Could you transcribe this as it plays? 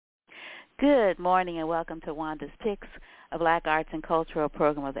Good morning and welcome to Wanda's Picks, a Black Arts and Cultural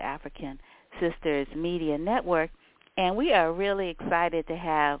program of the African Sisters Media Network. And we are really excited to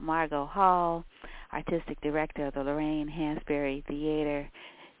have Margot Hall, Artistic Director of the Lorraine Hansberry Theater,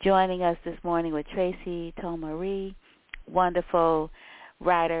 joining us this morning with Tracy Tomari, wonderful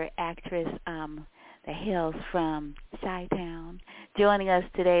writer, actress that hails from Chi-Town, joining us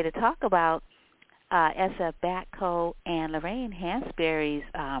today to talk about Essa Batco and Lorraine Hansberry's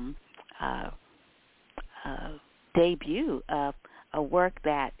debut of a work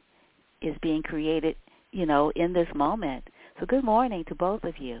that is being created, in this moment. So good morning to both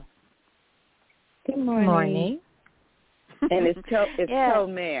of you. Good morning. Good morning. And it's Yeah.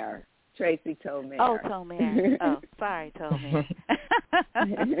 Tomer, Tracy Tomer. Oh, Tomer. Oh, sorry, Tomer.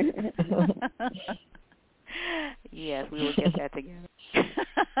 Yes, we will get that together.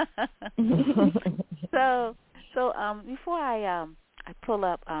 So before I pull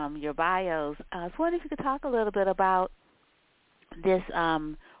up your bios, I was wondering if you could talk a little bit about this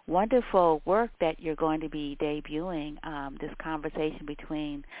wonderful work that you're going to be debuting, this conversation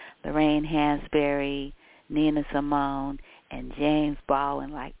between Lorraine Hansberry, Nina Simone, and James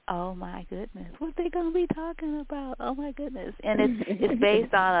Baldwin. Like, oh my goodness, what they going to be talking about? Oh my goodness! And it's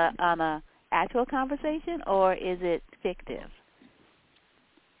based on a actual conversation, or is it fictive?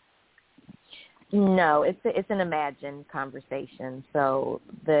 No, it's an imagined conversation. So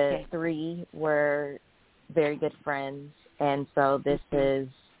the three were very good friends, and so this is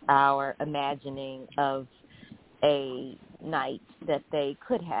our imagining of a night that they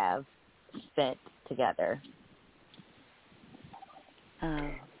could have spent together.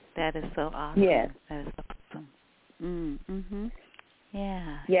 Oh, that is so awesome. Yes. That is so awesome. Mm-hmm.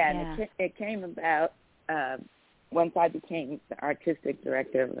 Yeah. Yeah, and it came about once I became the artistic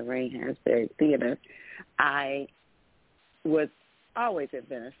director of Lorraine Hansberry Theater. I was always have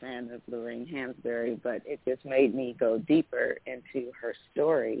been a fan of Lorraine Hansberry, but it just made me go deeper into her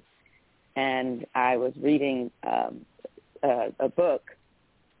story. And I was reading a book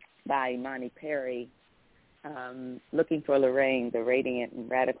by Imani Perry, Looking for Lorraine, The Radiant and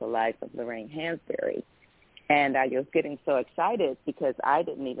Radical Life of Lorraine Hansberry. And I was getting so excited because I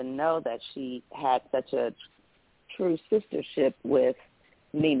didn't even know that she had such a true sistership with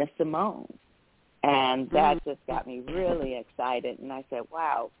Nina Simone. And that just got me really excited. And I said,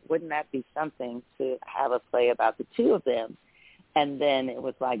 wow, wouldn't that be something to have a play about the two of them? And then it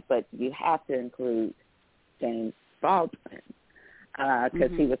was like, but you have to include James Baldwin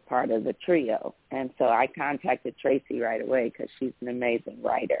because he was part of the trio. And so I contacted Tracy right away because she's an amazing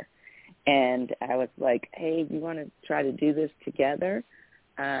writer. And I was like, hey, you want to try to do this together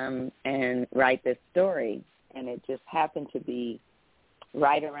and write this story? And it just happened to be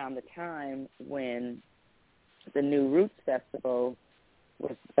right around the time when the New Roots Festival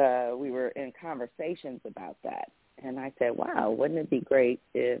was, we were in conversations about that. And I said, wow, wouldn't it be great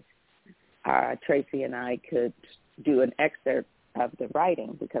if Tracy and I could do an excerpt of the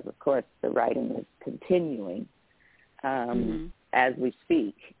writing? Because, of course, the writing is continuing as we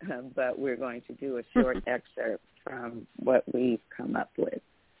speak. But we're going to do a short excerpt from what we've come up with.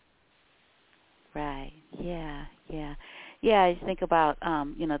 Right. Yeah. I just think about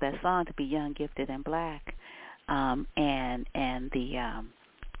that song "To Be Young, Gifted, and Black," and the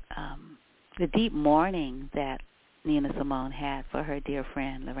deep mourning that Nina Simone had for her dear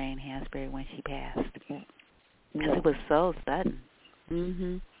friend Lorraine Hansberry when she passed, because it was so sudden.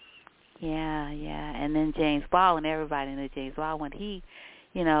 Yeah, and then James Baldwin, everybody knew James Baldwin. He,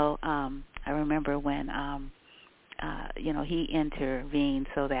 I remember when he intervened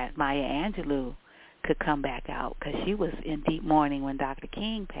so that Maya Angelou could come back out, because she was in deep mourning when Dr.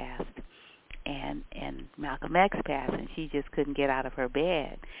 King passed and Malcolm X passed, and she just couldn't get out of her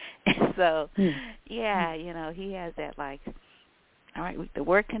bed. And so, he has that, like, all right, the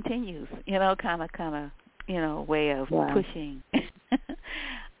work continues, kind of, way of pushing.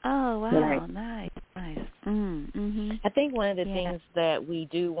 Oh, wow, right. Nice. I think one of the things that we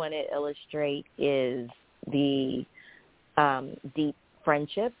do want to illustrate is the deep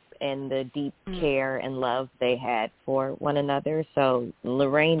friendship and the deep care and love they had for one another. So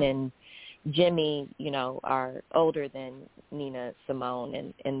Lorraine and Jimmy, are older than Nina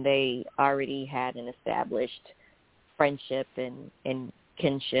Simone, and they already had an established friendship and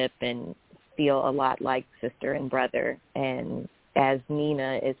kinship and feel a lot like sister and brother. And as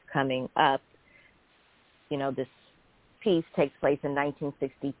Nina is coming up, this piece takes place in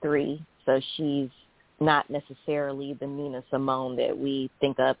 1963, so she's not necessarily the Nina Simone that we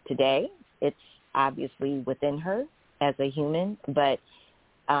think of today. It's obviously within her as a human, but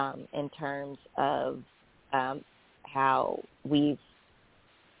in terms of how we've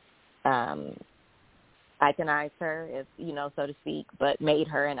iconized her, if so to speak, but made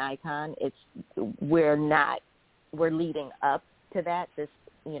her an icon. We're leading up to that. This,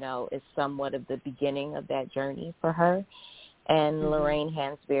 is somewhat of the beginning of that journey for her. And Lorraine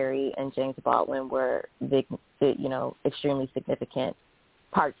Hansberry and James Baldwin were extremely significant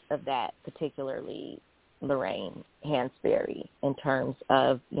parts of that, particularly Lorraine Hansberry, in terms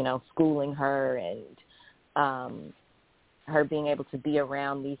of, schooling her and her being able to be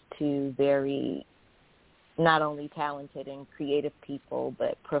around these two very not only talented and creative people,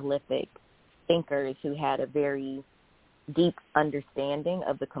 but prolific thinkers who had a very deep understanding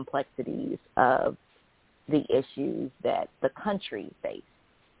of the complexities of the issues that the country faced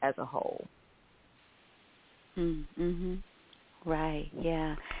as a whole. Mm-hmm. Right.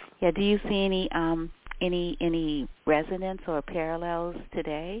 Yeah. Yeah. Do you see any resonance or parallels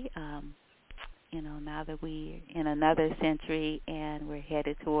today? Now that we're in another century and we're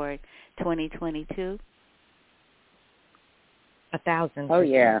headed toward 2022. 1,000%. Oh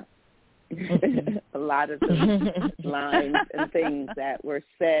yeah. A lot of the lines and things that were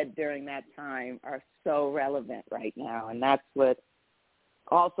said during that time are so relevant right now, and that's what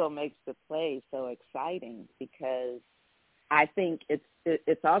also makes the play so exciting, because I think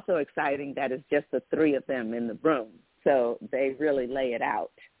it's also exciting that it's just the three of them in the room, so they really lay it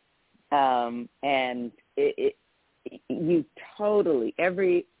out, and you totally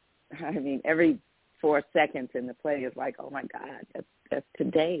every 4 seconds in the play is like, oh my God, that's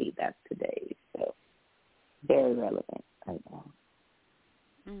today. So very relevant right now.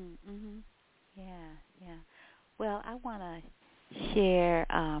 Mm-hmm. Yeah. Well, I want to share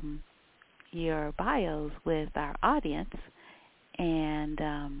your bios with our audience, and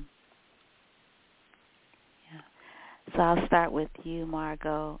so I'll start with you,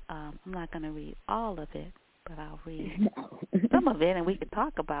 Margot. I'm not going to read all of it, but I'll read some of it, and we could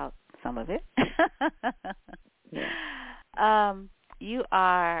talk about some of it. You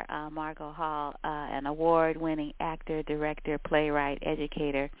are, Margot Hall, an award-winning actor, director, playwright,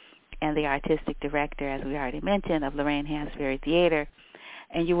 educator, and the artistic director, as we already mentioned, of Lorraine Hansberry Theater.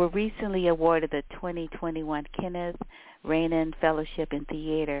 And you were recently awarded the 2021 Kenneth Renan Fellowship in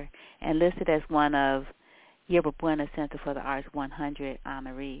Theater and listed as one of Yerba Buena Center for the Arts 100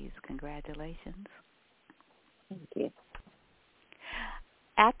 honorees. Congratulations. Thank you.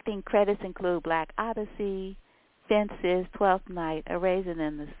 Acting credits include Black Odyssey, Fences, Twelfth Night, A Raisin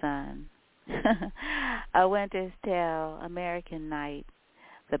in the Sun, A Winter's Tale, American Night,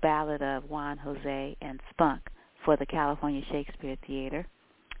 The Ballad of Juan Jose, and Spunk for the California Shakespeare Theater,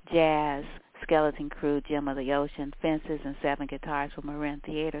 Jazz, Skeleton Crew, Gem of the Ocean, Fences, and 7 Guitars for Marin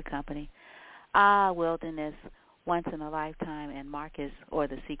Theater Company, Wilderness, Once in a Lifetime, and Marcus, or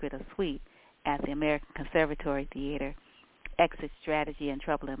The Secret of Sweet at the American Conservatory Theater, Exit Strategy and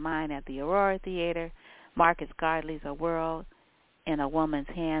Trouble in Mind at the Aurora Theater, Marcus Gardley's A World in a Woman's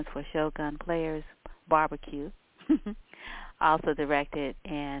Hands for Shogun Players, Barbecue, also directed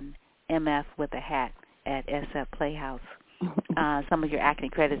in MF with a Hat at SF Playhouse. Some of your acting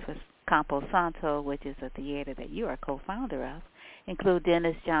credits was Campo Santo, which is a theater that you are co-founder of, include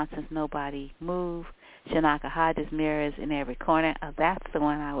Dennis Johnson's Nobody Move, Shanaka Hodges' Mirrors in Every Corner. That's the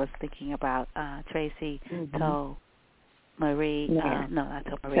one I was thinking about, Tracy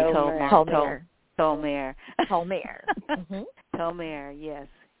Tolmere. Tolmere, yes.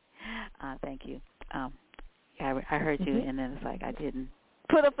 Thank you. I heard you, and then it's like I didn't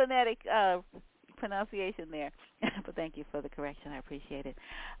put a phonetic pronunciation there. But thank you for the correction. I appreciate it.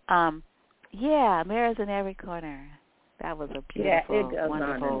 Mirrors in Every Corner. That was a beautiful,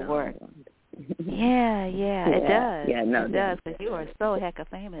 wonderful work. Yeah, it does. Yeah, no, it does, because you are so hecka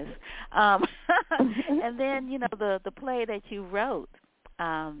famous. And then, the play that you wrote,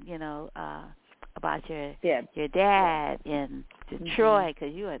 about your dad in Detroit,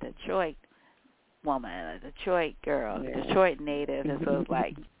 because you are a Detroit woman, a Detroit girl, a Detroit native, and so it's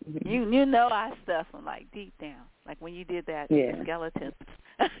like, you know our stuff from, like, deep down. Like, when you did that Skeleton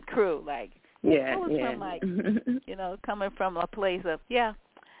Crew, like, I was from, like, coming from a place of,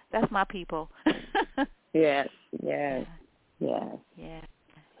 that's my people. Yes. Yeah,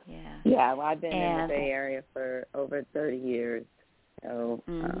 well, I've been in the Bay Area for over 30 years, so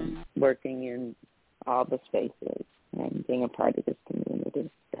working in all the spaces and being a part of this community.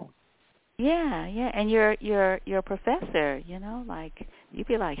 So. Yeah, and you're a professor, like you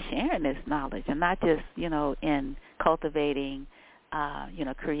be like sharing this knowledge, and not just, in cultivating,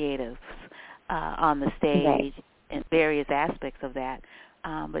 creatives on the stage and various aspects of that.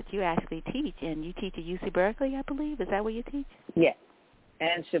 But you actually teach, and you teach at UC Berkeley, I believe. Is that where you teach? Yes,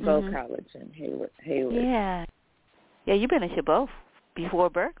 and Chabot College in Hayward. Yeah, you've been in Chabot before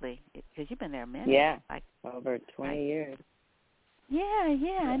Berkeley, because you've been there a minute. Yeah, like over 20 years. Yeah.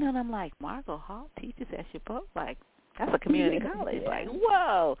 I know. And I'm like, Margot Hall teaches at Chabot. Like, that's a community college. Like,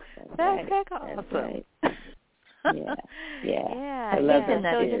 whoa, that's heck awesome. Right. Yeah. I love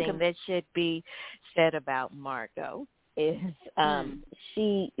another thing that should be said about Margot is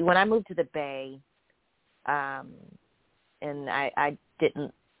she, when I moved to the Bay, and I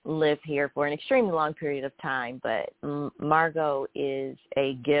didn't live here for an extremely long period of time, but Margot is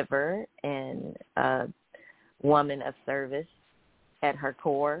a giver and a woman of service at her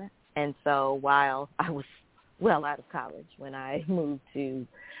core. And so while I was well out of college when I moved to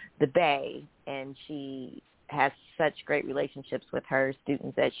the Bay, and she has such great relationships with her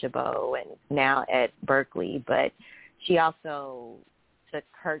students at Chabot and now at Berkeley, but she also took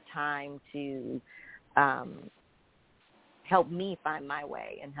her time to help me find my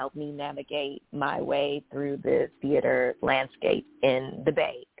way and help me navigate my way through the theater landscape in the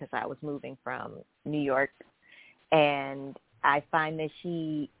Bay, because I was moving from New York. And I find that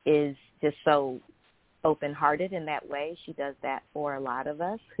she is just so open-hearted in that way. She does that for a lot of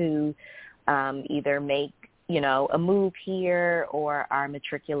us who either make, a move here or are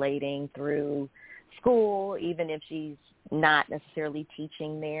matriculating through school, even if she's not necessarily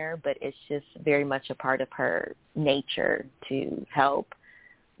teaching there, but it's just very much a part of her nature to help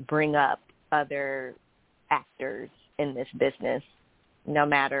bring up other actors in this business, no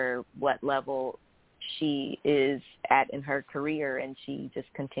matter what level she is at in her career, and she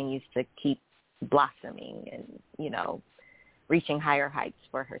just continues to keep blossoming and, reaching higher heights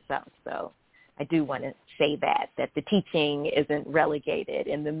for herself. So I do want to say that the teaching isn't relegated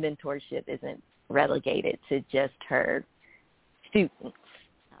and the mentorship isn't relegated to just her students,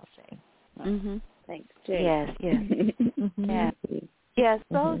 I'll say. Mm-hmm. Thanks, Jay. Yes. Yeah,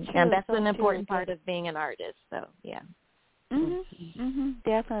 so true. And that's so an important true. part of being an artist, so, yeah.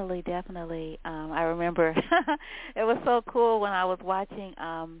 Definitely. I remember it was so cool when I was watching,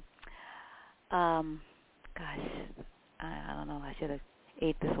 I don't know, I should have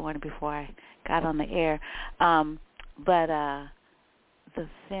ate this morning before I got on the air, but the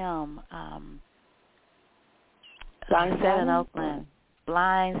film, set in Oakland,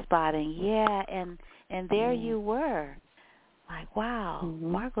 Blind Spotting, yeah, and there you were, like, wow,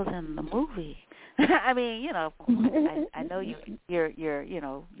 Margot's in the movie. I mean, of course, I know you're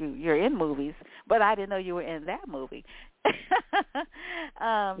in movies, but I didn't know you were in that movie. And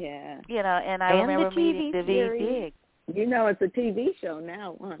I remember meeting David Diggs. It's a TV show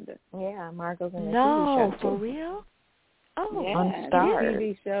now, Wanda. Yeah, Margot's in a TV No, show too. for real? Oh, yeah, on Stars. A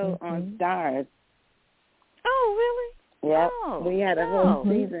TV show on Stars. Oh, really? Yep. Oh, we had a whole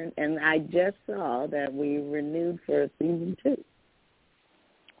season, and I just saw that we renewed for season 2.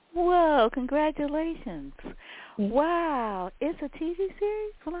 Whoa, congratulations. Wow. It's a TV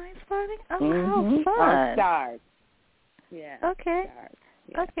series, Blind Spotting? Oh, how fun. On Stars. Yeah. Okay. Stars.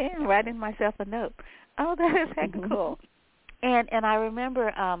 Yeah. Okay, I'm writing myself a note. Oh, that is heck cool. And I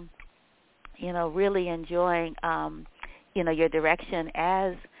remember, really enjoying, your direction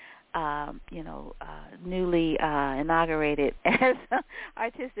as, newly inaugurated as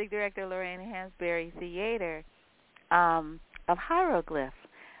Artistic Director Lorraine Hansberry Theater of Hieroglyph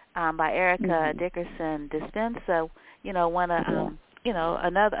by Erica Dickerson Dispenza.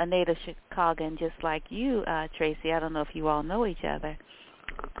 A native Chicagoan just like you, Tracy. I don't know if you all know each other.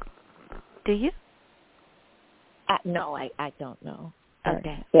 Do you? No, I don't know.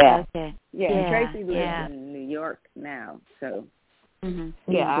 Okay. Yeah. Okay. Yeah. Tracy lives in New York now, so.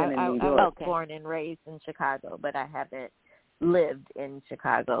 Yeah, I was Okay. born and raised in Chicago, but I haven't lived in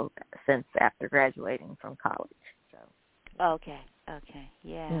Chicago since after graduating from college. So. Okay.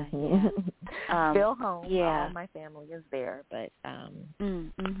 Yeah. Still home. Yeah. All my family is there, but yeah,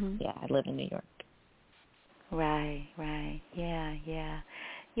 I live in New York. Right.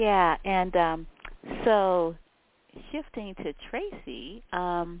 Yeah. And so shifting to Tracy,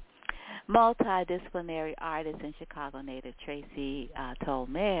 multidisciplinary artist and Chicago native Tracy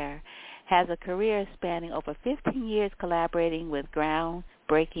Tolmere has a career spanning over 15 years collaborating with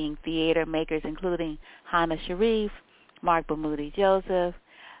groundbreaking theater makers including Hannah Sharif, Mark Bermudi Joseph,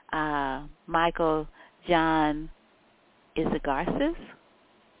 Michael John, is it Garces?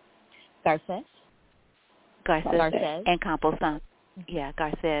 Garces. And Camposanto. Yeah,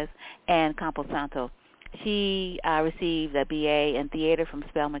 Garces and Camposanto. She received a BA in theater from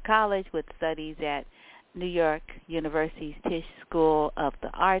Spelman College with studies at New York University's Tisch School of the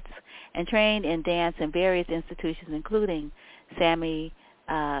Arts and trained in dance in various institutions including Sammy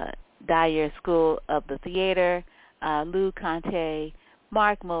Dyer School of the Theater, Lou Conte,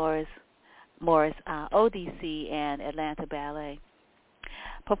 Mark Morris, ODC, and Atlanta Ballet.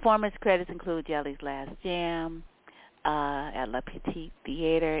 Performance credits include Jelly's Last Jam at La Petite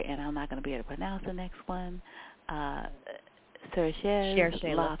Theater, and I'm not going to be able to pronounce the next one.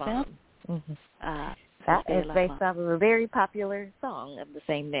 Cherchez La Femme. That is based off of a very popular song of the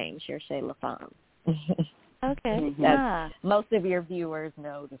same name, Cherchez La Femme. Okay. Most of your viewers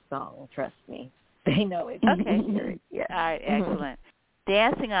know the song, trust me. They know it. Okay. Yeah. All right, excellent.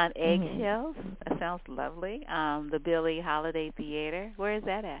 Dancing on Eggshells. That sounds lovely. The Billie Holiday Theater. Where is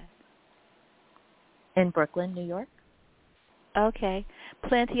that at? In Brooklyn, New York. Okay.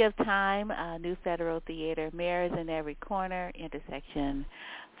 Plenty of Time, New Federal Theater, Mirrors in Every Corner, Intersection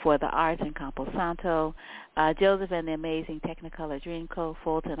for the Arts in Campo Santo, Joseph and the Amazing Technicolor Dreamcoat,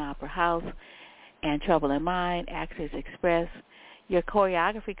 Fulton Opera House, and Trouble in Mind, Actors Express. Your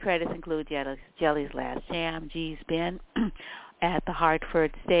choreography credits include Jelly's Last Jam, G's Ben at the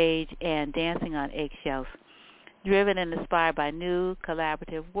Hartford Stage, and Dancing on Eggshells. Driven and inspired by new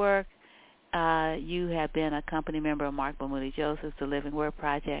collaborative work, you have been a company member of Mark Bamuthi Joseph's The Living Word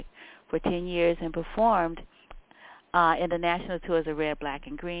Project for 10 years and performed in the national tours of Red, Black,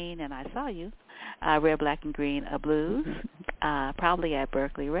 and Green, and I saw you, Red, Black, and Green, a Blues, probably at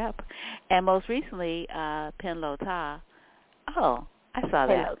Berkeley Rep, and most recently, Penlo Ta. Oh, I saw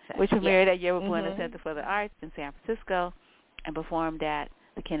that, which premiered at Yerba Buena Center for the Arts in San Francisco and performed at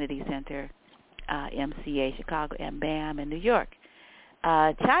the Kennedy Center, MCA Chicago, and BAM in New York.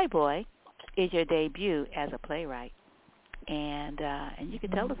 Chai Boy is your debut as a playwright, and you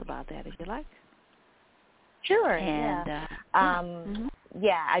can tell us about that if you like. Sure. And,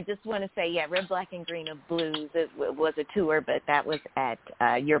 I just want to say, Red, Black, and Green of Blues was a tour, but that was at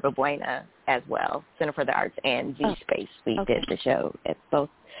Yerba Buena as well, Center for the Arts and V Space. We did the show at both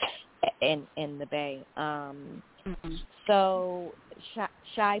in the Bay. So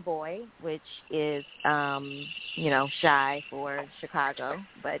Shy Boy, which is, shy for Chicago,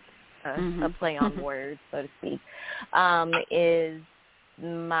 but a play on words, so to speak, is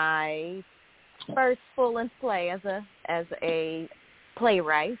my first full-length play as a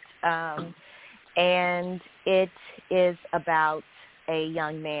playwright, and it is about a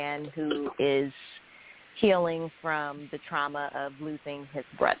young man who is healing from the trauma of losing his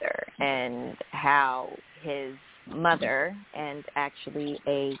brother and how his mother and actually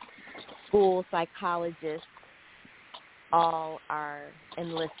a school psychologist all are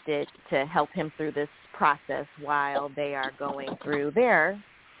enlisted to help him through this process while they are going through their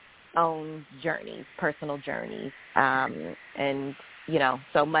own journeys, personal journeys. And,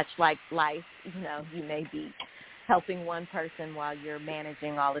 so much like life, you may be helping one person while you're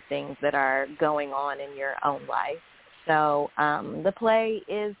managing all the things that are going on in your own life. So the play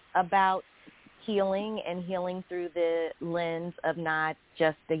is about healing and healing through the lens of not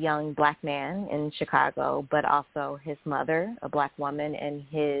just a young black man in Chicago, but also his mother, a black woman, and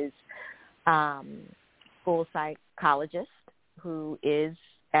his school psychologist who is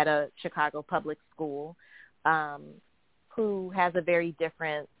at a Chicago public school, who has a very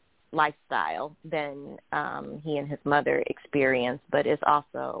different lifestyle than he and his mother experienced, but is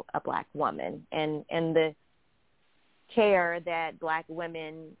also a black woman. And the care that black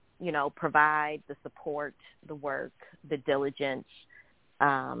women, provide, the support, the work, the diligence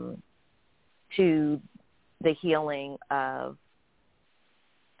to the healing of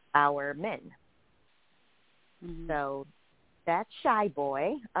our men. So that's Shy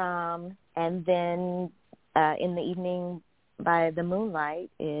Boy. And then in the evening by the moonlight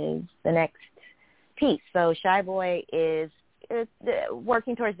is the next piece. So Shy Boy is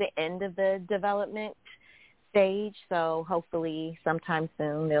working towards the end of the development stage. So hopefully sometime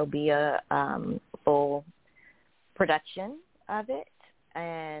soon there'll be a full production of it.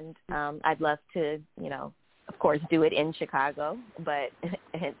 And I'd love to, of course, do it in Chicago, but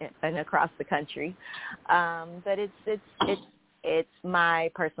and across the country. But it's my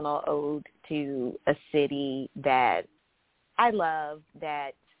personal ode to a city that I love,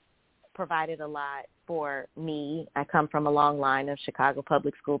 that provided a lot for me. I come from a long line of Chicago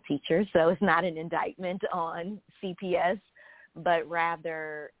public school teachers, so it's not an indictment on CPS, but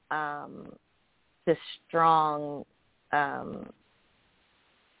rather the strong,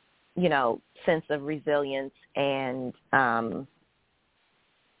 sense of resilience and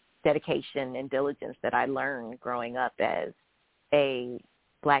dedication and diligence that I learned growing up as a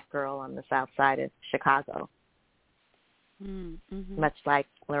black girl on the south side of Chicago. Much like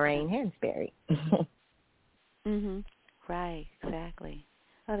Lorraine Hansberry. Right, exactly.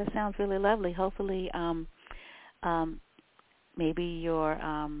 Oh, that sounds really lovely. Hopefully, maybe your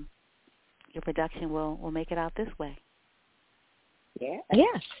production will make it out this way. Yeah.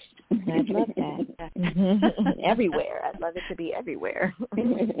 Yes. I'd love that. Everywhere. I'd love it to be everywhere.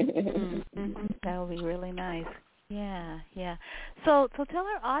 That would be really nice. Yeah, yeah. So tell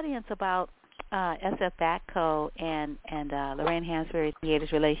our audience about SF Batco and Lorraine Hansberry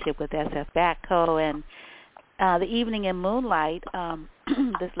Theater's relationship with SF Batco and the Evening in Moonlight,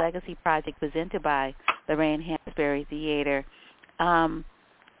 this legacy project presented by Lorraine Hansberry Theater. And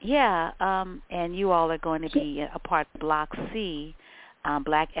you all are going to be a part of Block C,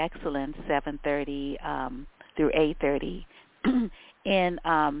 Black Excellence, 7:30 through 8:30,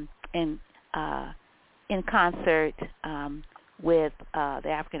 in concert with the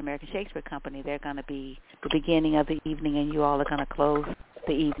African American Shakespeare Company. They're going to be the beginning of the evening, and you all are going to close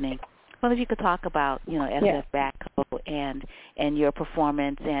the evening. Well, if you could talk about, SF Batco and your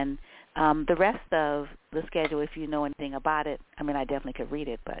performance and the rest of the schedule, if you know anything about it. I mean, I definitely could read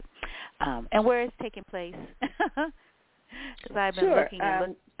it, but and where it's taking place, because I've been looking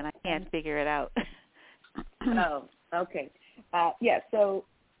and I can't figure it out. Oh, okay. So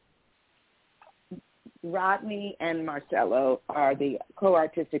Rodney and Marcelo are the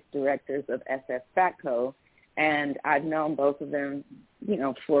co-artistic directors of SF Batco, and I've known both of them,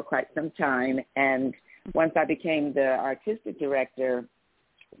 for quite some time. And once I became the artistic director,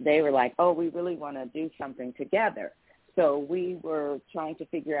 they were like, oh, we really want to do something together. So we were trying to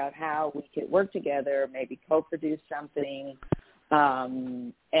figure out how we could work together, maybe co-produce something.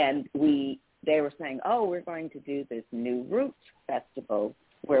 And they were saying, oh, we're going to do this New Roots Festival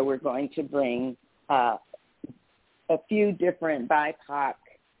where we're going to bring a few different BIPOC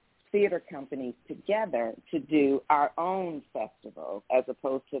theater companies together to do our own festival as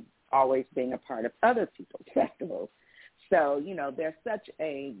opposed to always being a part of other people's festivals. So, they're such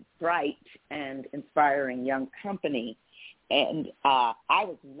a bright and inspiring young company, and I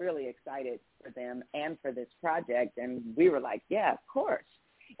was really excited for them and for this project, and we were like, yeah, of course.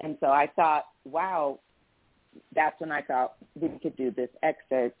 And so I thought, wow, that's when I thought we could do this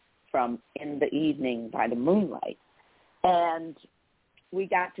excerpt from In the Evening by the Moonlight. And we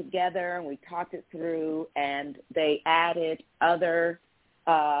got together and we talked it through, and they added other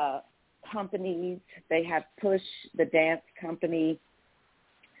companies. They have Push, the dance company,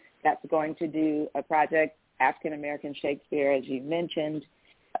 that's going to do a project, African American Shakespeare, as you mentioned.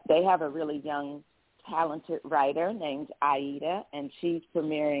 They have a really young, talented writer named Aida, and she's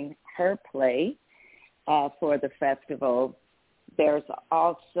premiering her play for the festival. There's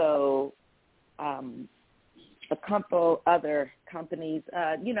also a couple other companies,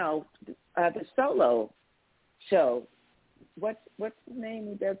 the solo show. What's the name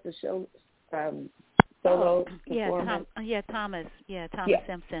who does the show? Solo performance? Thomas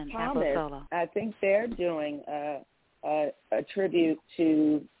Simpson. Thomas, Solo. I think they're doing a tribute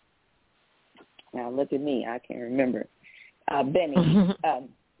to, now look at me, I can't remember, Benny.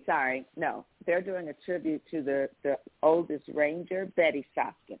 They're doing a tribute to the oldest ranger, Betty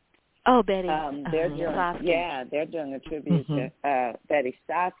Soskin. Oh, Betty. They're doing a tribute to Betty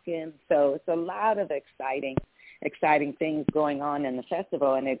Soskin. So it's a lot of exciting things going on in the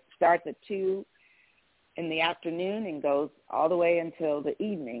festival, and it starts at 2 in the afternoon and goes all the way until the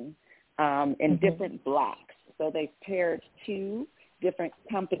evening in different blocks. So they've paired 2 different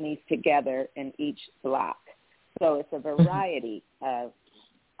companies together in each block. So it's a variety of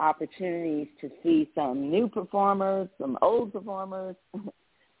opportunities to see some new performers, some old performers,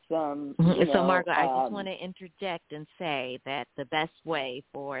 So, Margo, I just want to interject and say that the best way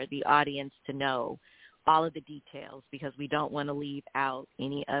for the audience to know all of the details, because we don't want to leave out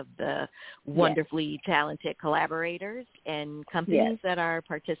any of the wonderfully talented collaborators and companies that are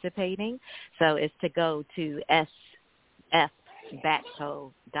participating. So it's to go to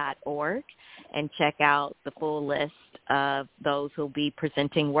sfbatco.org and check out the full list of those who will be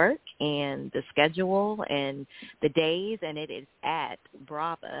presenting work and the schedule and the days, and it is at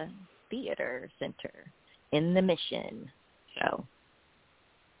Brava Theater Center in the Mission. So,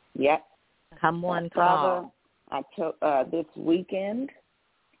 come one call. Brava, this weekend,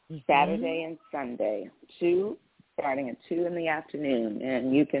 Saturday and Sunday, starting at 2 in the afternoon,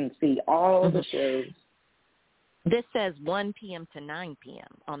 and you can see all the shows. This says 1 p.m. to 9 p.m.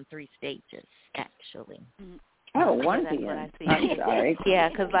 on 3 stages, actually. Oh, 1 p.m. I'm sorry. Yeah,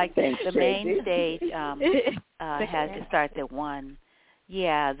 because the main stage it starts at 1.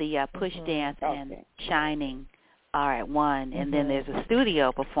 Yeah, the Push Dance and Shining are at 1, and then there's a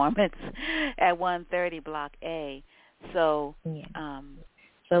studio performance at 1:30, Block A. So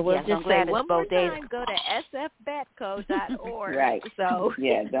So we'll yes, just I'm glad say one it's more both days. time, go to sfbatco.org. Right. So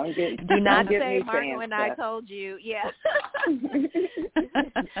yeah, do not don't say Margo and I told you. Yeah.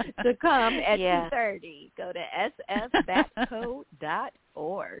 To come at 2:30. Go to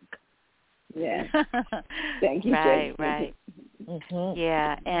sfbatco.org. Yeah. Thank you, Right, Tracy. right. Mm-hmm.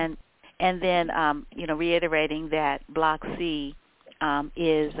 Yeah, and then reiterating that Block C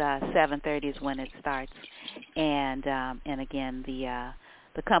is 7:30 is when it starts, and again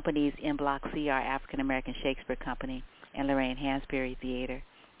the companies in Block C are African American Shakespeare Company and Lorraine Hansberry Theater,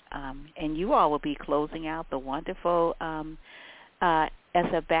 and you all will be closing out the wonderful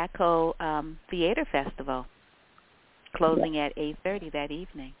SF Batco Theater Festival, closing at 8:30 that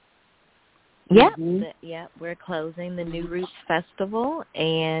evening. Yeah, Mm-hmm. We're closing the New Roots Festival,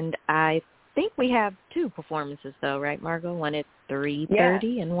 and I think we have 2 performances, though, right, Margo? One at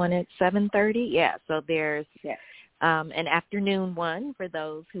 3:30 and one at 7:30. Yeah, so there's an afternoon one for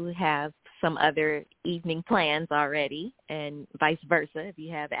those who have some other evening plans already, and vice versa. If you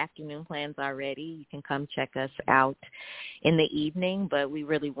have afternoon plans already, you can come check us out in the evening, but we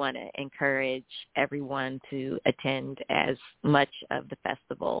really want to encourage everyone to attend as much of the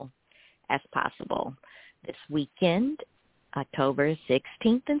festival as possible this weekend, October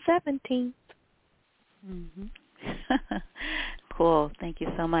 16th and 17th. Mm-hmm. Cool. Thank you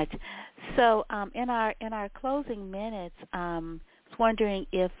so much. So in our closing minutes, I was wondering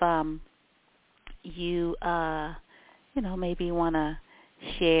if you maybe want to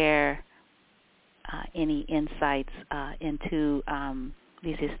share any insights into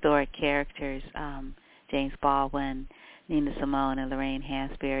these historic characters, James Baldwin, Nina Simone, and Lorraine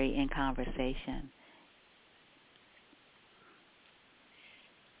Hansberry, in conversation.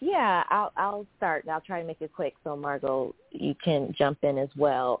 Yeah, I'll start. I'll try to make it quick so Margo, you can jump in as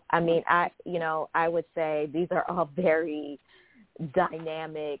well. I mean, I would say these are all very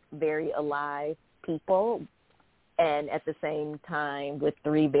dynamic, very alive people, and at the same time with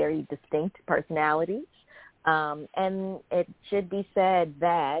 3 very distinct personalities. And it should be said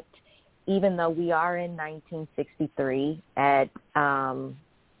that even though we are in 1963 at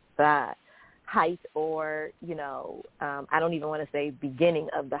the height, or, I don't even want to say beginning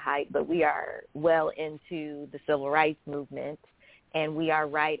of the height, but we are well into the civil rights movement, and we are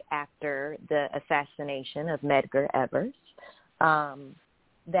right after the assassination of Medgar Evers,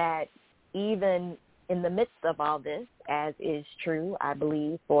 that even in the midst of all this, as is true, I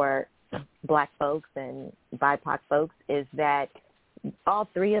believe, for Black folks and BIPOC folks, is that all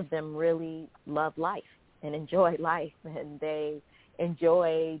 3 of them really love life and enjoy life, and they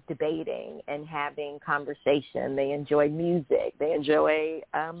enjoy debating and having conversation. They enjoy music. They enjoy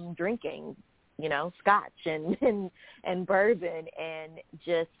drinking, scotch and bourbon, and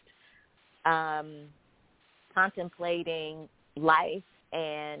just contemplating life.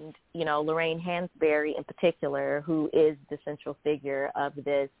 And, Lorraine Hansberry in particular, who is the central figure of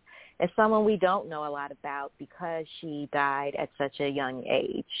this, is someone we don't know a lot about because she died at such a young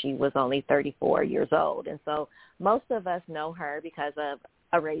age. She was only 34 years old. And so most of us know her because of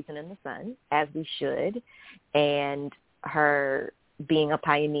A Raisin in the Sun, as we should, and her being a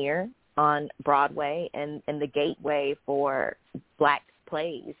pioneer on Broadway and the gateway for Black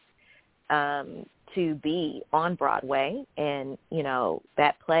plays to be on Broadway. And,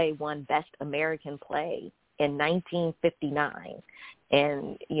 that play won Best American Play in 1959.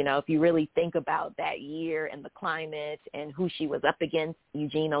 And, if you really think about that year and the climate and who she was up against,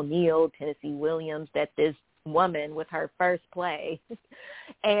 Eugene O'Neill, Tennessee Williams, that this woman with her first play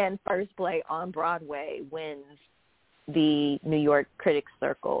and first play on Broadway wins the New York Critics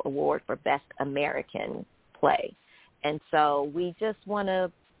Circle Award for Best American Play. And so we just want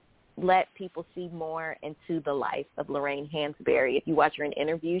to let people see more into the life of Lorraine Hansberry. If you watch her in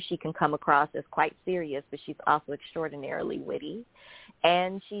interviews, she can come across as quite serious, but she's also extraordinarily witty,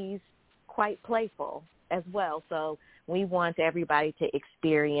 and she's quite playful as well. So we want everybody to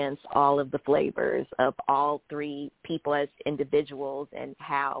experience all of the flavors of all 3 people as individuals, and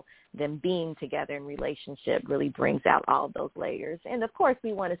how them being together in relationship really brings out all of those layers. And, of course,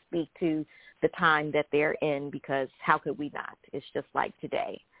 we want to speak to the time that they're in, because how could we not? It's just like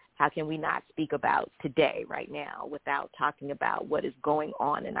today. How can we not speak about today right now without talking about what is going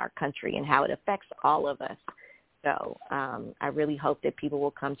on in our country and how it affects all of us? So I really hope that people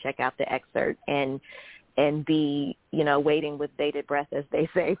will come check out the excerpt and be, waiting with bated breath, as they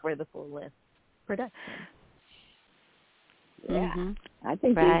say, for the full-length production. Yeah, Mm-hmm. I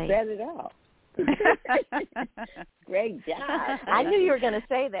think right. you said it all. Great job. I knew you were going to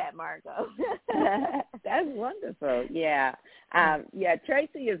say that, Margo. That's wonderful. Yeah.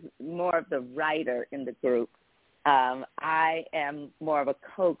 Tracy is more of the writer in the group. I am more of a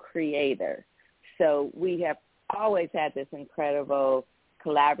co-creator. So we have always had this incredible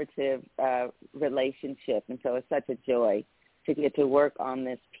collaborative relationship, and so it's such a joy to get to work on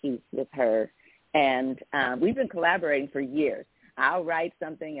this piece with her. And we've been collaborating for years. I'll write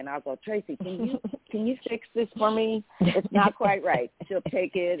something and I'll go, Tracy, can you fix this for me? It's not quite right. She'll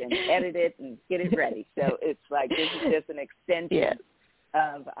take it and edit it and get it ready. So it's like this is just an extension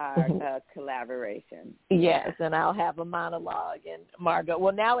of our collaboration. Yes, and I'll have a monologue and Margot.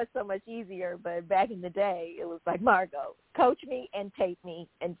 Well, now it's so much easier, but back in the day, it was like, Margot, coach me and tape me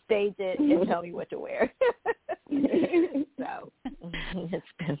and stage it and tell me what to wear. So it's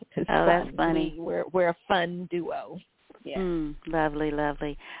fun. That's funny. We're a fun duo. Yeah. Lovely,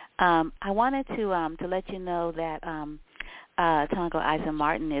 lovely. I wanted to let you know that Tongo Eisen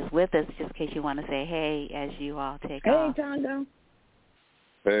Martin is with us, just in case you want to say hey as you all take off. Hey, Tongo.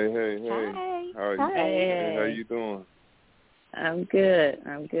 Hey. Hi. How are you? Hi. Hey, how you doing? I'm good.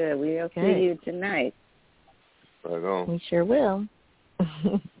 We'll see you tonight. Right on. We sure will.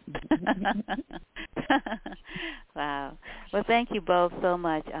 Wow. Well, thank you both so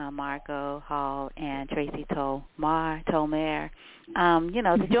much, Margot Hall and Tracy Tomer, to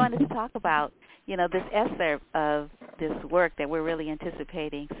join us to talk about, this excerpt of this work that we're really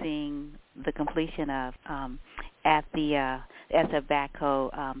anticipating seeing the completion of at the SF Backco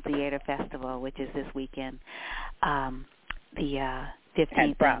Theater Festival, which is this weekend, the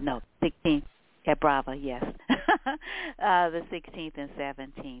 15th, 16th at Brava, yes, the 16th and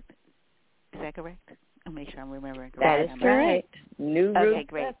 17th. Is that correct? I'll make sure I'm remembering correctly. That is correct. New Roots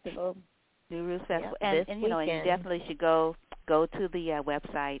Festival. New Roots Festival. Yep, and you definitely should go to the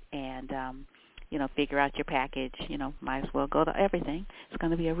website and, figure out your package. Might as well go to everything. It's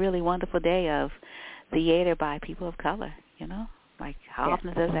going to be a really wonderful day of theater by people of color, Like, how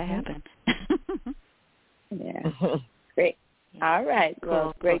often does that happen? Yeah. Great. All right.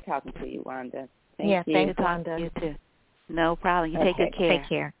 Well, great talking to you, Wanda. Thank you. Thanks, Wanda. You too. No problem. You take good care. Take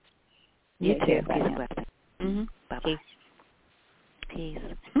care. You too. Bye. Peace and blessings. Bye-bye. Peace.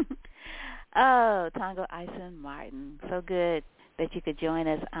 Oh, Tongo Eisen Martin. So good that you could join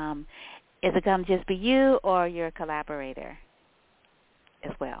us. Is it going to just be you or your collaborator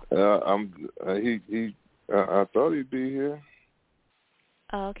as well? I thought he'd be here.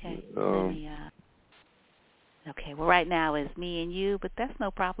 Oh, okay. Okay. Well, right now it's me and you, but that's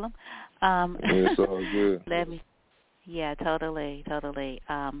no problem. It's all good. Totally.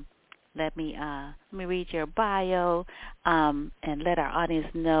 Let me read your bio, and let our audience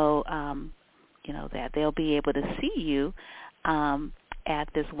know, that they'll be able to see you at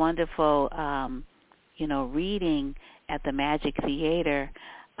this wonderful, reading at the Magic Theater.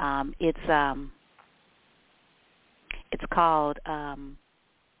 It's called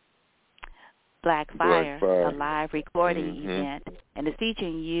Black Fire, a live recording event, and it's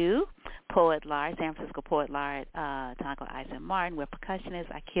featuring you, Poet Laureate, San Francisco Poet Laureate Tongo Eisen Martin, with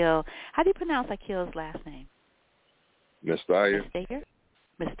percussionist Akil. How do you pronounce Akil's last name? Mestier.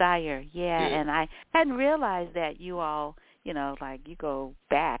 Mestier, yeah. And I hadn't realized that you all, you go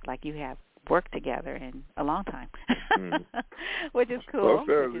back, like you have worked together in a long time, which is cool.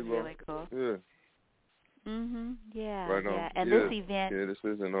 Fairly which is really cool. Yeah. Yeah. Right on. Yeah. And this event. Yeah, this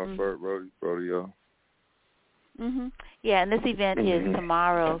is in our rodeo. Yeah, and this event is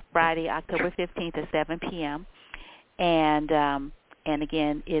tomorrow, Friday, October 15th at 7 p.m. And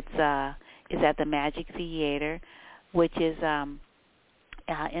again, it's at the Magic Theater, which is in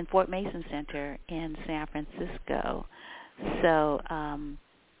Fort Mason Center in San Francisco. So,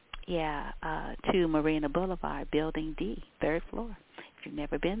 2 Marina Boulevard, Building D, 3rd floor. If you've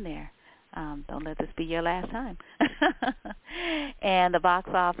never been there, don't let this be your last time. And the box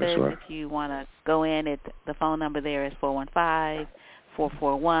office, if you want to go in, the phone number there is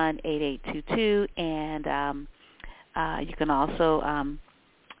 415-441-8822, and you can also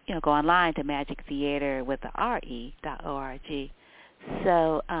go online to Magic Theater with the RE.org.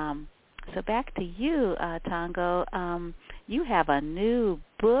 So back to you, Tongo. You have a new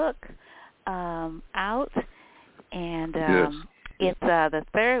book out, and it's the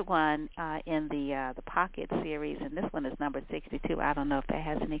third one in the Pocket series, and this one is number 62. I don't know if that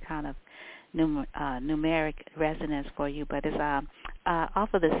has any kind of numeric resonance for you, but it's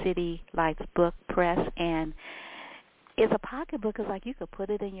off of the City Lights Book Press, and it's a pocket book. It's like you could put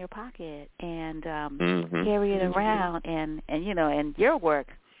it in your pocket and carry it around, and your work.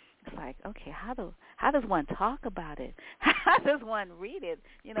 It's like, okay, how does one talk about it? How does one read it?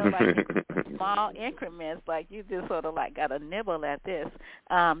 Like in small increments, like you just sort of like got to nibble at this.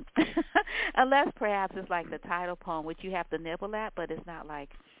 Unless perhaps it's like the title poem, which you have to nibble at, but it's not like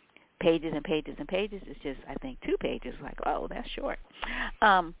pages and pages and pages. It's just, I think, 2 pages. Like, oh, that's short.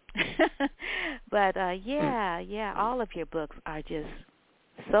 But all of your books are just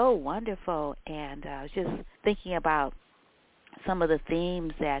so wonderful. And I was just thinking about some of the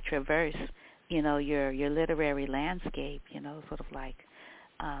themes that traverse, your literary landscape. Sort of like,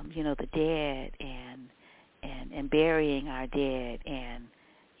 the dead and burying our dead, and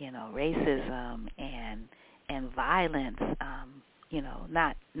racism and violence.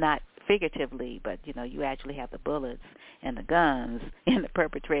 Not figuratively, but you actually have the bullets and the guns and the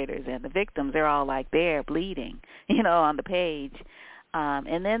perpetrators and the victims. They're all like there bleeding, on the page.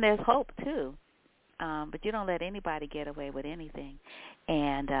 And then there's hope too. But you don't let anybody get away with anything.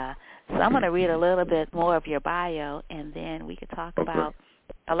 And so I'm going to read a little bit more of your bio, and then we could talk about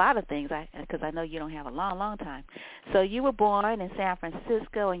a lot of things, because I know you don't have a long time. So you were born in San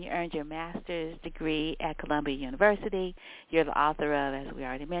Francisco, and you earned your master's degree at Columbia University. You're the author of, as we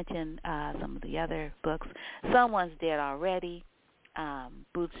already mentioned, some of the other books. Someone's Dead Already,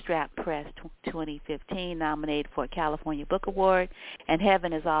 Bootstrap Press 2015, nominated for a California Book Award, and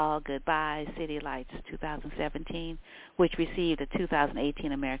Heaven is All Goodbye, City Lights 2017, which received a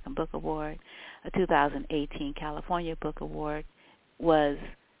 2018 American Book Award, a 2018 California Book Award, was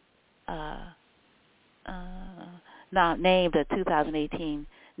now named the 2018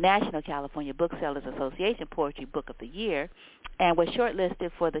 National California Booksellers Association Poetry Book of the Year, and was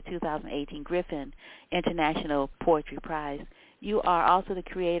shortlisted for the 2018 Griffin International Poetry Prize. You are also the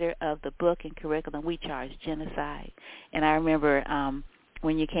creator of the book and curriculum We Charge Genocide. And I remember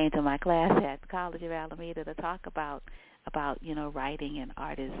when you came to my class at the College of Alameda to talk about writing and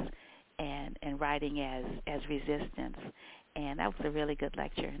artists and writing as resistance. And that was a really good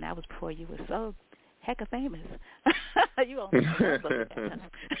lecture. And that was before you were so hecka famous. You only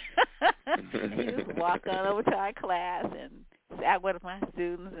you just walk on over to our class and sat with my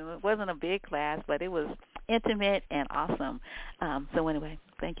students. And it wasn't a big class, but it was intimate and awesome. So anyway,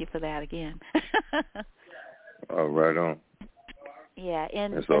 thank you for that again. Oh, right on. Yeah,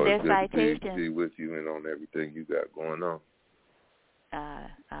 and it's always their good citations. to be with you and on everything you got going on.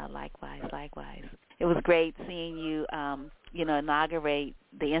 Likewise. It was great seeing you, inaugurate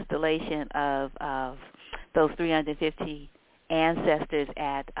the installation of those 350 ancestors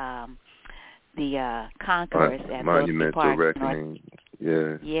at the concourse at Monumental Reckoning.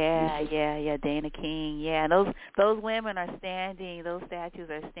 Yeah, Dana King. Yeah, and those women are standing. Those statues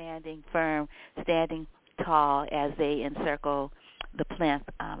are standing firm, standing tall as they encircle the plinth.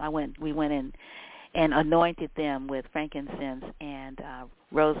 We went in and anointed them with frankincense and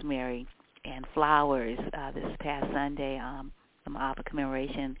rosemary and flowers this past Sunday, the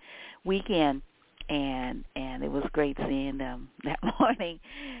commemoration weekend, and it was great seeing them that morning.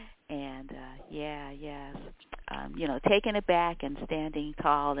 And taking it back and standing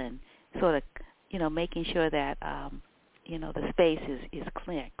tall and sort of, making sure that the space is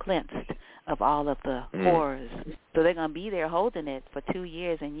cleansed of all of the horrors. So they're going to be there holding it for 2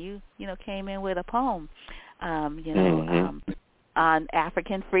 years, and you came in with a poem, on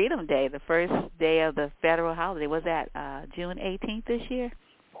African Freedom Day, the first day of the federal holiday. Was that June 18th this year?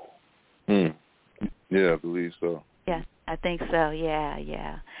 Yeah, I believe so. Yes, I think so.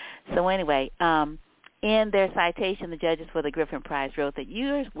 Yeah. So anyway, in their citation, the judges for the Griffin Prize wrote that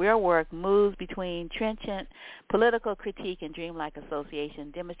your work moves between trenchant political critique and dreamlike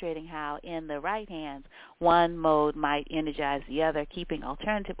association, demonstrating how, in the right hands, one mode might energize the other, keeping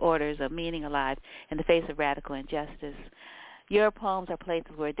alternative orders of meaning alive in the face of radical injustice. Your poems are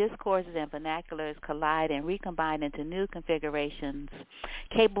places where discourses and vernaculars collide and recombine into new configurations,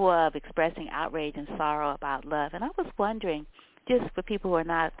 capable of expressing outrage and sorrow about love. And I was wondering, just for people who are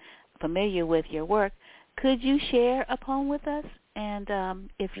not familiar with your work, could you share a poem with us? And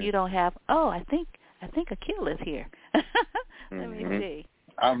if you don't have, I think Akil is here. Let me see.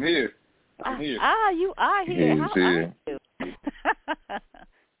 I'm here. You are here. How are you?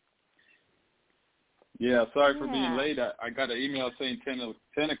 Yeah, sorry for being late. I got an email saying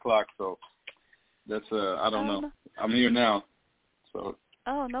 10 o'clock, so that's, I don't know. No. I'm here now. So.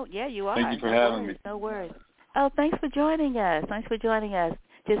 Oh, no, yeah, you are. Thank you for having me. No worries. Oh, thanks for joining us.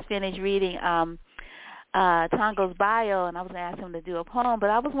 Just finished reading Tongo's bio, and I was going to ask him to do a poem,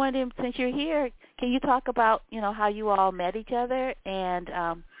 but I was wondering, since you're here, can you talk about, how you all met each other and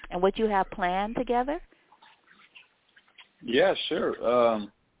what you have planned together? Yeah, sure.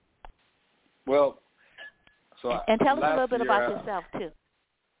 And tell us a little bit about yourself, too.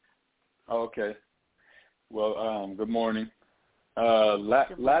 Okay. Well, good morning.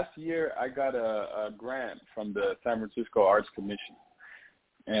 Last year, I got a grant from the San Francisco Arts Commission.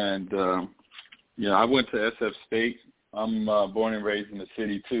 And, I went to SF State. I'm born and raised in the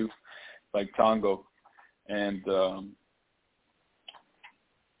city, too. like Tango. And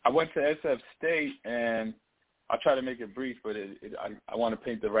I went to SF State, and I'll try to make it brief, but I want to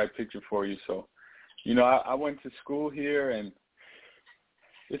paint the right picture for you. So, I went to school here, and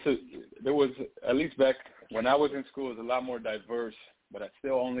there was, at least back when I was in school, it was a lot more diverse, but I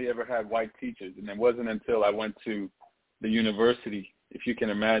still only ever had white teachers. And it wasn't until I went to the university, if you can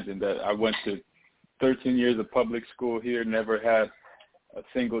imagine, that I went to 13 years of public school here, never had a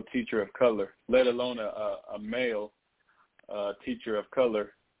single teacher of color, let alone a male teacher of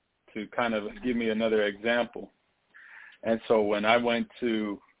color to kind of give me another example. And so when I went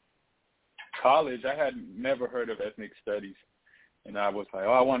to college, I had never heard of ethnic studies. And I was like,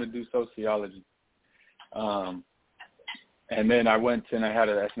 I want to do sociology. And then I went and I had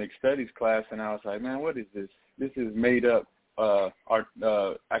an ethnic studies class, and I was like, man, what is this? This is made up art,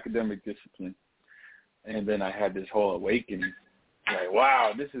 academic discipline. And then I had this whole awakening. Like,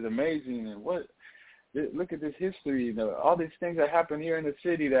 wow, this is amazing. And look at this history, all these things that happen here in the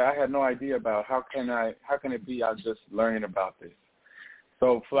city that I had no idea about. How can it be I'm just learning about this?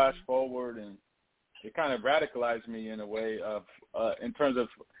 So flash forward, and it kind of radicalized me in a way of, in terms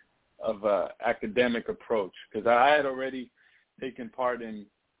of academic approach, because I had already taken part in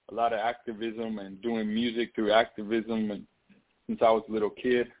a lot of activism and doing music through activism, and since I was a little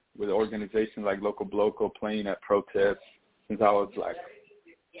kid with organizations like Local Bloco, playing at protests since I was like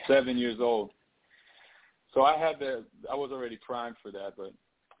 7 years old. So I was already primed for that. But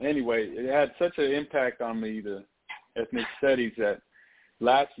anyway, it had such an impact on me, the ethnic studies, that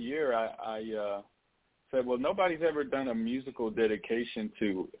last year I said, well, nobody's ever done a musical dedication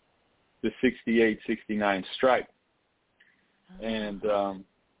to the 68-69 strike. And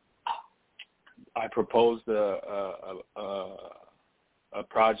I proposed a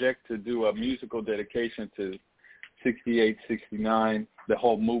project to do a musical dedication to 68-69, the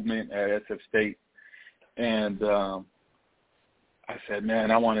whole movement at SF State. And I said,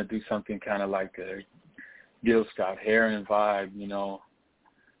 man, I want to do something kind of like a Gil Scott-Heron vibe,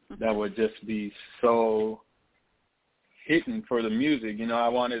 that would just be so hitting for the music. I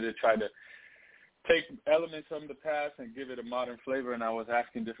wanted to try to take elements from the past and give it a modern flavor, and I was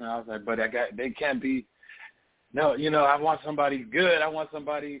asking different, I was like, but they can't be, no, I want somebody good. I want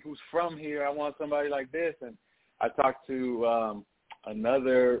somebody who's from here. I want somebody like this. And I talked to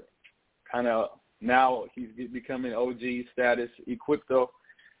another kind of, now he's becoming OG status, Equipto.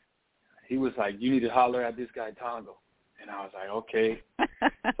 He was like, you need to holler at this guy Tango. And I was like, okay.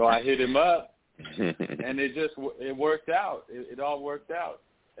 So I hit him up, and it worked out. It all worked out.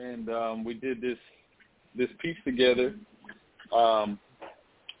 And we did this piece together for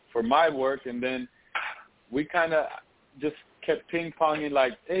my work, and then we kind of just kept ping-ponging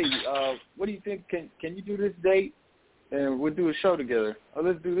like, hey, what do you think? Can you do this date? And we'll do a show together. Oh,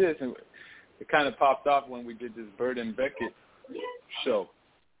 let's do this. And it kind of popped off when we did this Bird and Beckett show.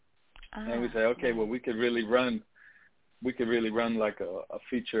 And we said, okay, well, we could really run like a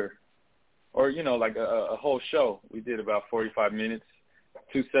feature, or, like a whole show. We did about 45 minutes,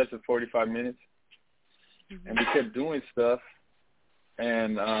 2 sets of 45 minutes. And we kept doing stuff.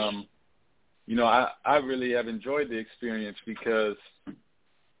 And, I really have enjoyed the experience, because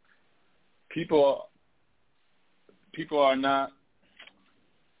people are not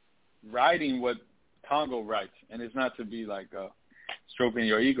writing what Tango writes. And it's not to be like stroking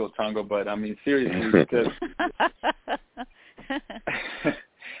your ego, Tango, but I mean, seriously, because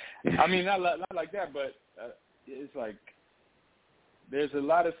I mean, not like that, but it's like there's a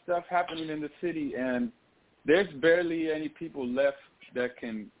lot of stuff happening in the city, and there's barely any people left that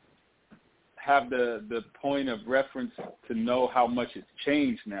can have the point of reference to know how much it's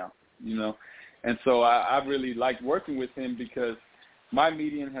changed now, And so I really like working with him, because my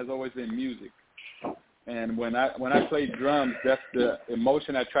medium has always been music. And when I play drums, that's the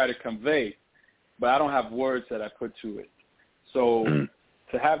emotion I try to convey, but I don't have words that I put to it. So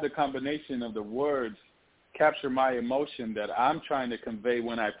to have the combination of the words capture my emotion that I'm trying to convey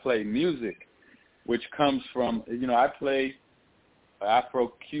when I play music, which comes from, I play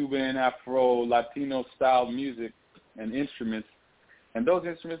Afro-Cuban, Afro-Latino style music and instruments. And those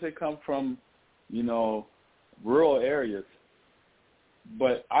instruments, they come from, rural areas.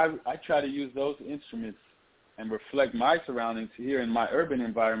 But I try to use those instruments and reflect my surroundings here in my urban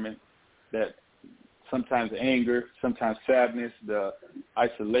environment, that sometimes anger, sometimes sadness, the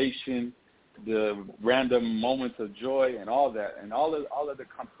isolation, the random moments of joy, and all that. And all of the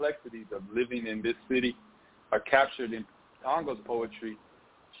complexities of living in this city are captured in Tango's poetry.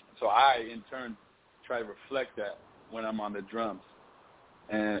 So I, in turn, try to reflect that when I'm on the drums.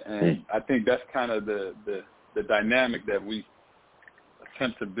 And I think that's kind of the dynamic that we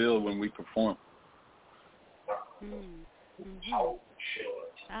attempt to build when we perform. Mm-hmm.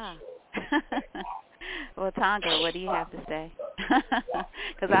 Ah. Well, Tonga, what do you have to say?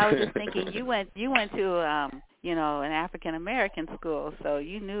 Because I was just thinking, you went to an African American school, so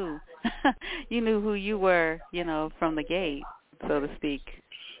you knew who you were, from the gate, so to speak.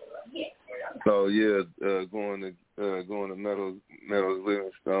 So yeah, going to Meadows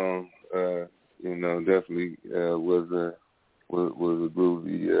Livingstone, definitely was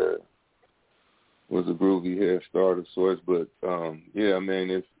a groovy head start of sorts. But yeah, I mean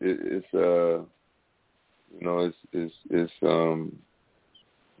it's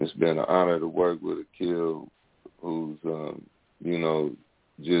been an honor to work with a kid who's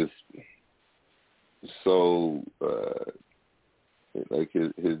just so like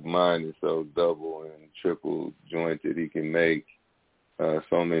his mind is so double and triple jointed. He can make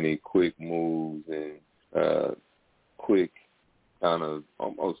so many quick moves and quick kind of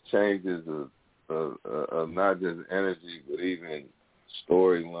almost changes of not just energy but even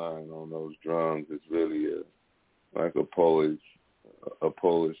storyline on those drums. It's really like a poet's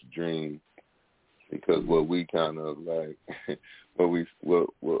dream, because what we kind of like what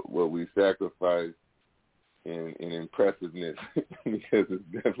we sacrifice in impressiveness because it's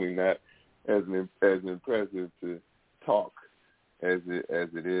definitely not as impressive to talk as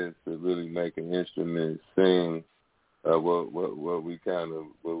it is to really make an instrument sing. What we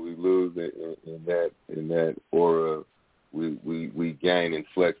lose in that aura, we gain in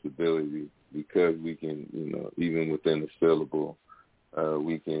flexibility, because we can, even within the syllable,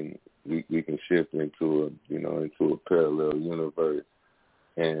 we can shift into a parallel universe.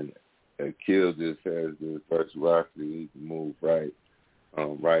 And Kill just has the versatility to move right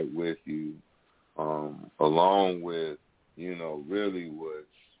with you, along with really what's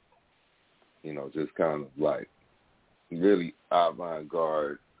just kind of like really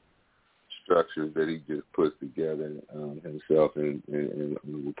avant-garde structures that he just puts together himself and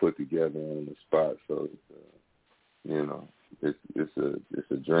will put together on the spot. So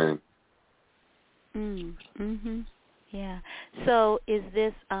it's a dream. Mhm. Yeah. So is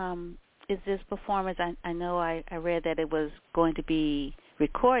this performance? I know I read that it was going to be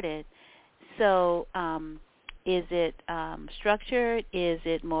recorded. So is it structured? Is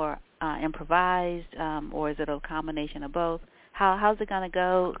it more improvised, or is it a combination of both? How's it going to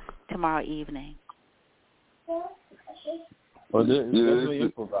go tomorrow evening? Well, it's definitely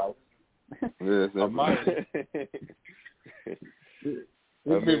improvised. Yes, It's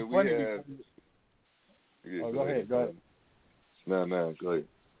been funny. Go ahead. No, go ahead.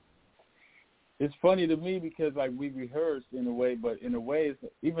 It's funny to me because we rehearsed in a way, but in a way,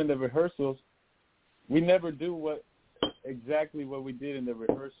 even the rehearsals, we never do exactly what we did in the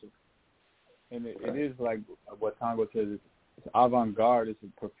rehearsal. And it is like what Tango says, it's avant-garde. It's a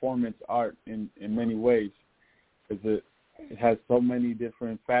performance art in many ways, because it has so many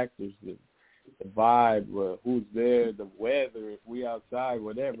different factors. The vibe, who's there, the weather, if we outside,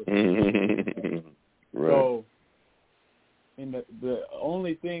 whatever. Right. So, and the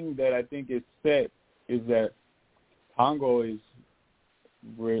only thing that I think is set is that Tango is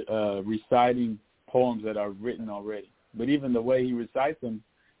reciting poems that are written already. But even the way he recites them,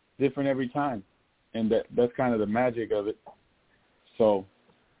 different every time, and that's kind of the magic of it. So,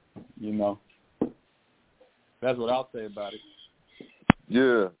 that's what I'll say about it.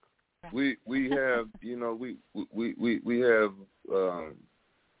 Yeah, we have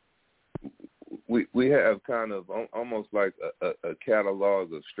we have kind of almost like a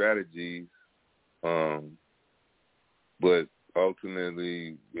catalog of strategies, but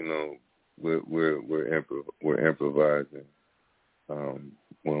ultimately, we're improvising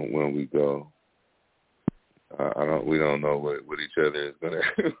when we go. We don't know what each other is gonna.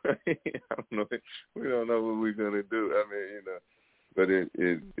 We don't know what we're gonna do. I mean, but it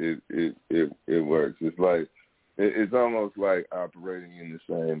works. It's like it's almost like operating in the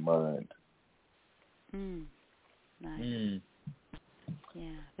same mind. Nice.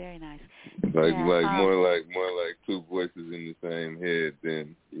 Yeah, very nice. Like more like two voices in the same head.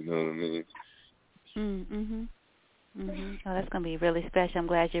 Then you know what I mean. Oh, that's going to be really special. I'm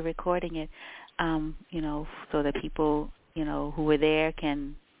glad you're recording it, so that people, who were there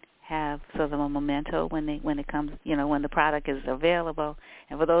can have sort of a memento when it comes, when the product is available.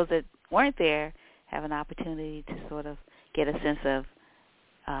 And for those that weren't there, have an opportunity to sort of get a sense of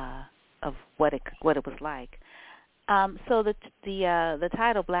what it was like. So the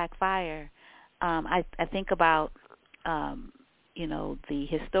title Black Fire, I think about the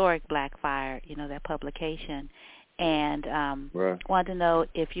historic Black Fire, that publication, and right. wanted to know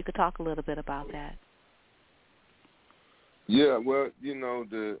if you could talk a little bit about that. Yeah, well,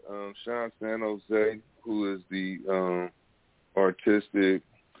 the Sean San Jose, who is the artistic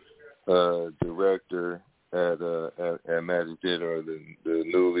director at Magic Theater, or the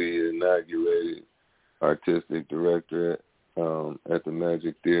newly inaugurated artistic director at the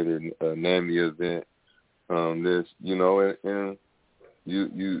Magic Theater NAMI event. There's, and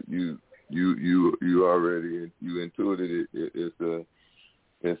you already intuited it. It's an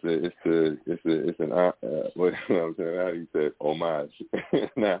what I'm saying, how do you say it? Homage,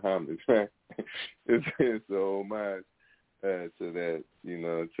 not homage, right? It's an homage to that,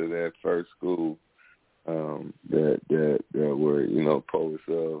 to that first school that were, poets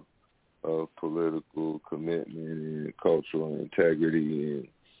of political commitment and cultural integrity,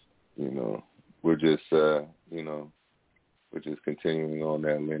 and we're just continuing on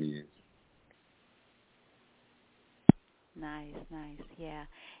that lineage. Nice, yeah.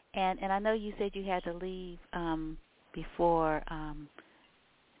 And I know you said you had to leave before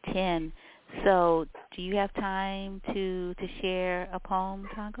 10. So do you have time to share a poem,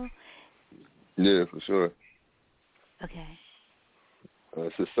 Tongo? Yeah, for sure. Okay.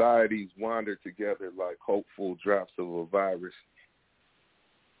 Societies wander together like hopeful drops of a virus.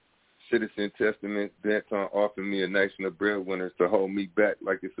 Citizen testaments bent on offering me a nation of breadwinners to hold me back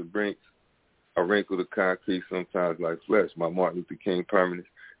like it's a Brinks. I wrinkle the concrete sometimes like flesh. My Martin Luther King permanence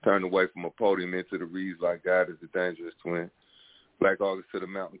turned away from a podium into the reeds like God is a dangerous twin. Black August to the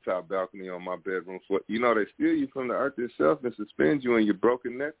mountaintop balcony on my bedroom floor. They steal you from the earth itself and suspend you in your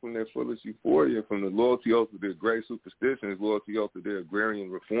broken neck from their foolish euphoria, from the loyalty oath of their great superstitions, loyalty oath of their agrarian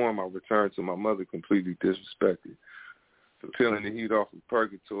reform. I return to my mother completely disrespected. Peeling the heat off of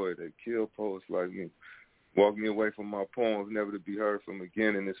purgatory that killed poets like me. Walk me away from my poems, never to be heard from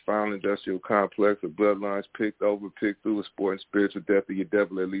again in this foul industrial complex of bloodlines picked over, picked through, a sport and spiritual death of your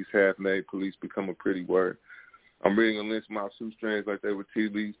devil at least half-made. Police become a pretty word. I'm reading a lynch mob shoestrings like they were tea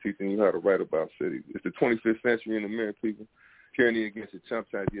leaves, teaching you how to write about cities. It's the 25th century in America, people. Tyranny against your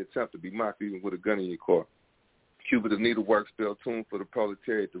chump change, you attempt to be mocked even with a gun in your car. Cubit of needlework spelled tune for the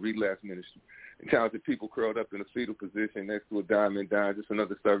proletariat, the relapse ministry. And talented people curled up in a fetal position next to a diamond dime, just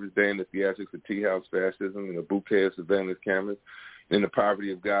another service day in the theatrics of tea house fascism and a bouquet of surveillance cameras. In the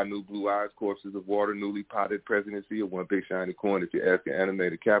poverty of God, new blue eyes, corpses of water, newly potted presidency of one big shiny coin that you ask an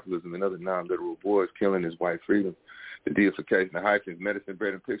animated capitalism and other non-literal boys killing his white freedom. The deification of hyphens, medicine,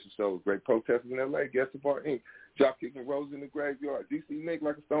 bread, and picture shows, great protesters in L.A., guests of our ink, drop-kicking roses in the graveyard, D.C. Nick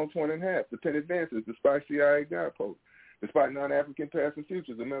like a stone torn in half, dependent dances, despite CIA guideposts, despite non-African past and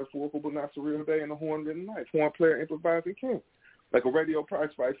futures, a metaphorical but not surreal day and a horn-ridden night, horn player improvising king, like a radio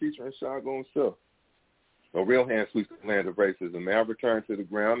prize fight featuring Shango himself. A real hand sweeps the land of racism. May I return to the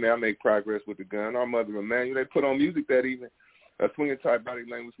ground? May I make progress with the gun? Our mother Emmanuel, they put on music that evening. A swinging-type body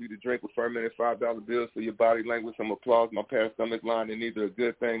language for you to drink with fermented $5 bills for your body language. Some applause. My past stomach line in neither a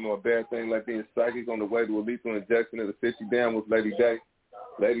good thing nor a bad thing, like being psychic on the way to a lethal injection of the 50 down with Lady Day.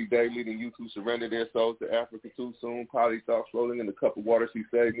 Lady Day leading you to surrender their souls to Africa too soon. Polly thoughts floating in the cup of water she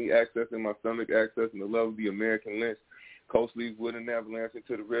saved me. Accessing my stomach, accessing the love of the American lynch. Coast leaves wood and avalanche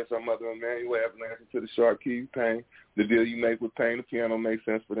into the wrist. Our mother Emmanuel avalanche into the sharp keys. Pain. The deal you make with pain. The piano makes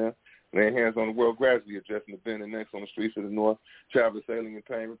sense for them. Laying hands on the world gradually, addressing the bend and necks on the streets of the north. Travel sailing in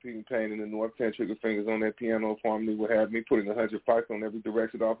pain, repeating pain in the north. 10 trigger fingers on that piano. Harmony would have me putting 100 fights on every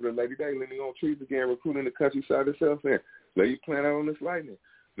direction. Off of the Lady Day, leaning on trees again, recruiting the countryside itself in. Lay your plan out on this lightning.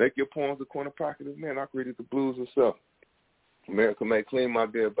 Make your poems the corner pocket of men. I created the blues itself. America may clean my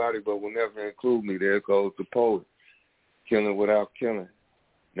dead body, but will never include me. There goes the poet. Killing without killing.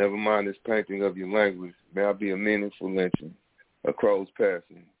 Never mind this painting of your language. May I be a meaningful lynching. A crow's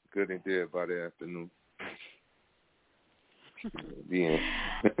passing. Good and dead by the afternoon. The end.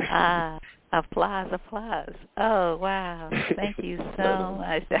 Applause. Oh, wow. Thank you so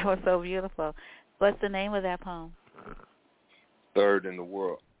much. That was so beautiful. What's the name of that poem? Third in the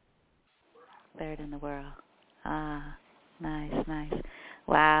World. Third in the World. Nice.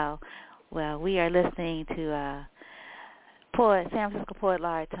 Wow. Well, we are listening to San Francisco poet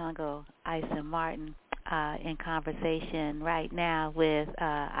laureate Tongo Ison Martin in conversation right now with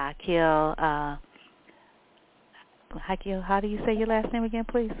Akil. Akil, how do you say your last name again,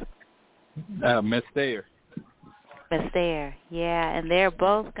 please? Mestayer. Mestayer, yeah, and they're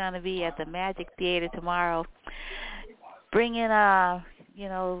both going to be at the Magic Theater tomorrow, bringing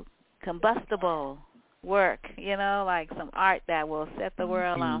combustible work, like some art that will set the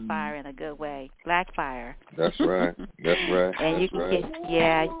world on fire in a good way. Black fire. That's right. And you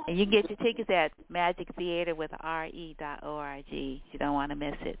can get your tickets at magictheaterwithre.org. You don't want to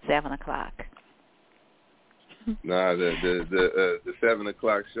miss it. 7:00. Nah, the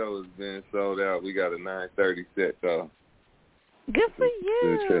 7:00 show has been sold out. We got a 9:30 set though. Good for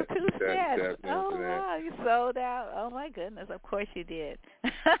you. Tap 2 sets. Oh, into wow. You sold out. Oh, my goodness. Of course you did.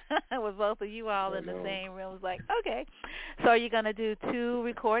 With both of you all in the same room. It was like, okay. So are you going to do 2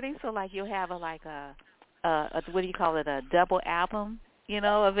 recordings? So, like, you'll have a what do you call it, a double album,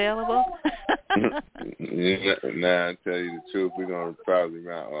 available? Nah, I tell you the truth, we're going to probably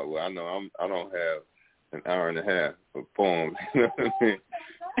round. Well, I know I don't have an hour and a half of poems. You know what I mean?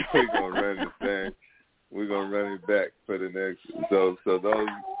 We're going to run the thing. We're going to run it back for the next. So those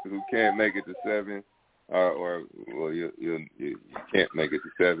who can't make it to 7, or you can't make it to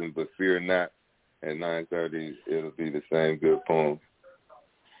 7, but fear not. At 9:30, it'll be the same good poem.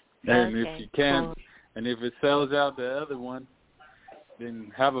 And if you can, and if it sells out the other one,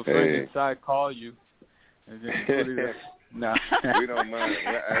 then have a friend inside call you, and then put it up. No, we don't mind.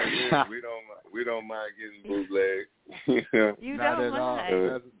 We don't mind getting bootlegs. You not don't at mind.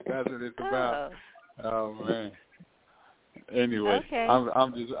 all. That's what it's about. Oh man. Anyway, okay.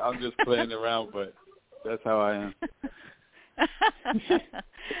 I'm just playing around, but that's how I am.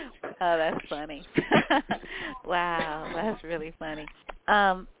 Oh, that's funny. Wow, that's really funny.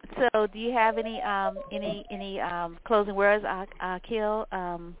 So do you have any closing words, Akil,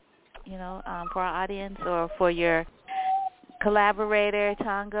 for our audience or for your collaborator,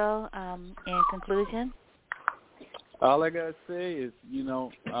 Tango, in conclusion? All I got to say is,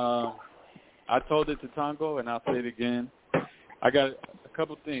 I told it to Tango, and I'll say it again. I got a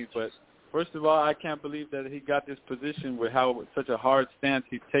couple things, but first of all, I can't believe that he got this position with such a hard stance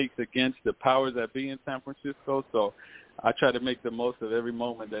he takes against the powers that be in San Francisco. So I try to make the most of every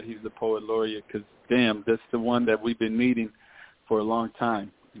moment that he's the poet laureate because, damn, that's the one that we've been needing for a long time,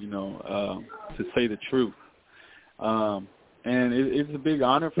 to say the truth. And it's a big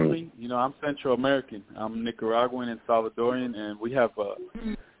honor for me. I'm Central American. I'm Nicaraguan and Salvadorian, and we have a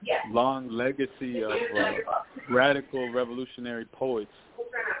long legacy of radical revolutionary poets.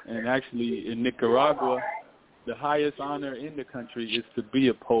 And actually, in Nicaragua, the highest honor in the country is to be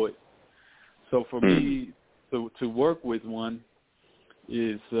a poet. So for me, to work with one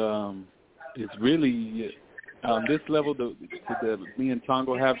is really on this level. Me and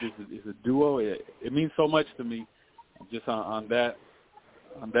Tango have is a duo. It means so much to me, just on that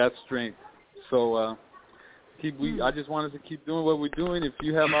strength. So I just wanted to keep doing what we're doing. If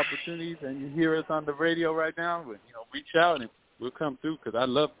you have opportunities and you hear us on the radio right now, reach out and we'll come through because I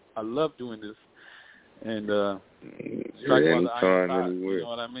love doing this. And strike while the iron's hot, you know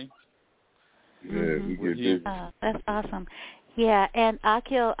what I mean? Yeah, we're here. That's awesome. Yeah, and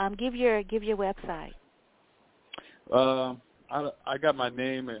Akil, give your website. I got my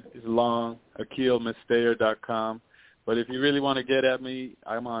name. It's long, akilmestayer.com. But if you really want to get at me,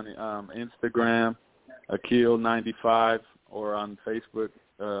 I'm on Instagram, Akil95, or on Facebook,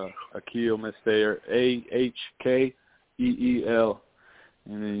 Akil Mestayer, AHKEEL.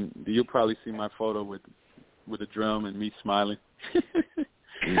 And then you'll probably see my photo with a drum and me smiling.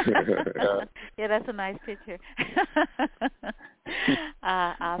 Yeah, that's a nice picture.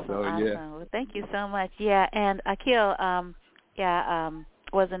 Awesome. Well, thank you so much. Yeah, and Akil,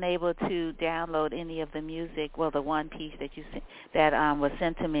 wasn't able to download any of the music. Well, the one piece that was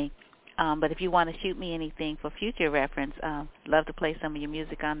sent to me. But if you want to shoot me anything for future reference, love to play some of your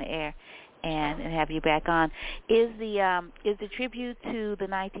music on the air and have you back on. Is the tribute to the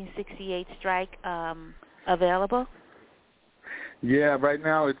 1968 strike available? Yeah, right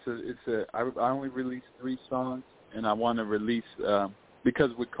now I only released 3 songs, and I want to release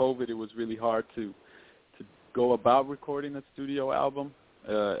because with COVID it was really hard to go about recording a studio album.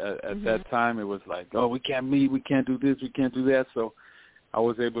 At that time, it was like, oh, we can't meet, we can't do this, we can't do that. So I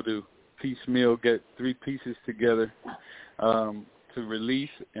was able to piecemeal get 3 pieces together to release,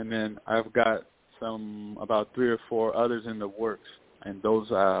 and then I've got about 3 or 4 others in the works, and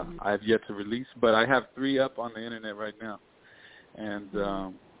those I've yet to release. But I have 3 up on the internet right now, and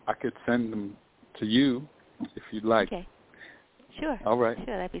I could send them to you if you'd like. Okay. Sure. All right.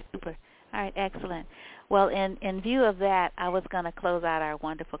 Sure, that'd be super. All right, excellent. Well, in view of that, I was going to close out our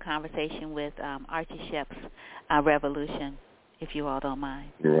wonderful conversation with Archie Shepp's Revolution, if you all don't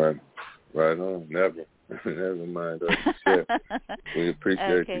mind. Right on. Never mind, Archie Shepp. We appreciate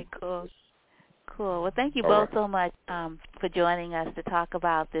you. Okay, cool. Well, thank you both so much for joining us to talk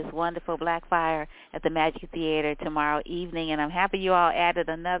about this wonderful Black Fire at the Magic Theater tomorrow evening. And I'm happy you all added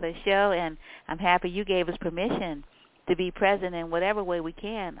another show, and I'm happy you gave us permission to be present in whatever way we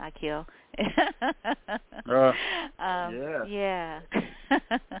can, Akil. Yeah.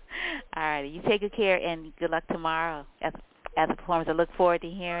 All right. You take good care and good luck tomorrow at the performance. I look forward to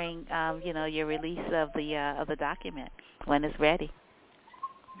hearing, your release of the document when it's ready.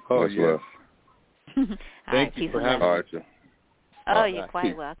 Oh, yes. Thank you for having me. Oh, you're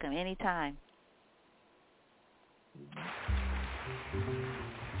quite welcome. Anytime.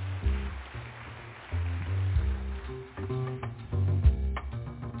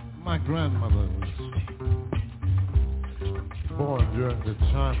 My grandmother was born during the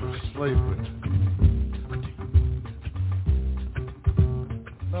time of slavery.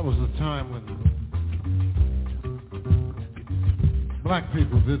 That was a time when black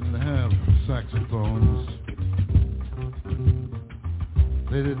people didn't have saxophones.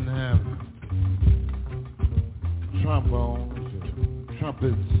 They didn't have trombones or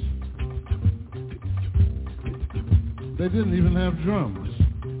trumpets. They didn't even have drums.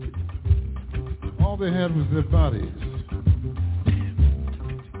 All they had was their bodies.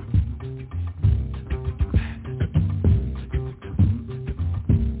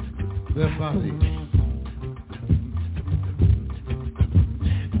 Their bodies.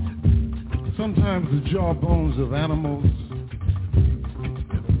 Sometimes the jawbones of animals,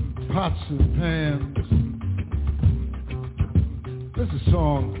 pots and pans. There's a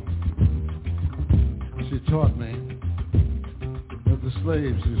song she taught me that the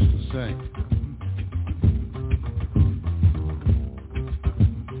slaves used to sing.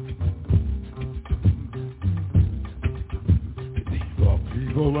 The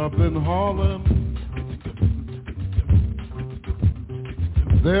people up in Harlem,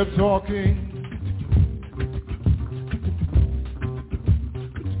 they're talking.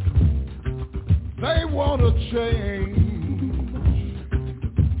 They want to change.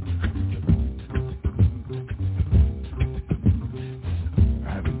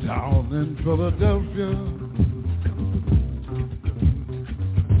 And down in Philadelphia,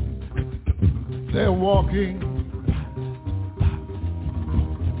 they're walking.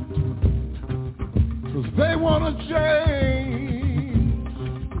 'Cause they want to change.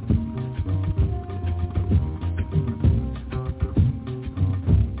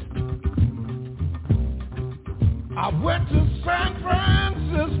 I went to San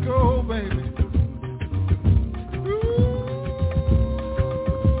Francisco, baby.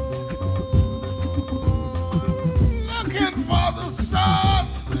 Looking for the sun.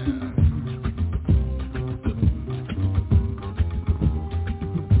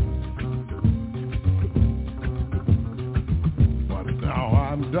 But now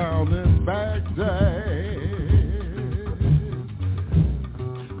I'm down in Baghdad.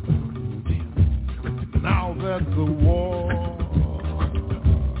 Now that the war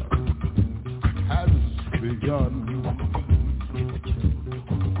has begun,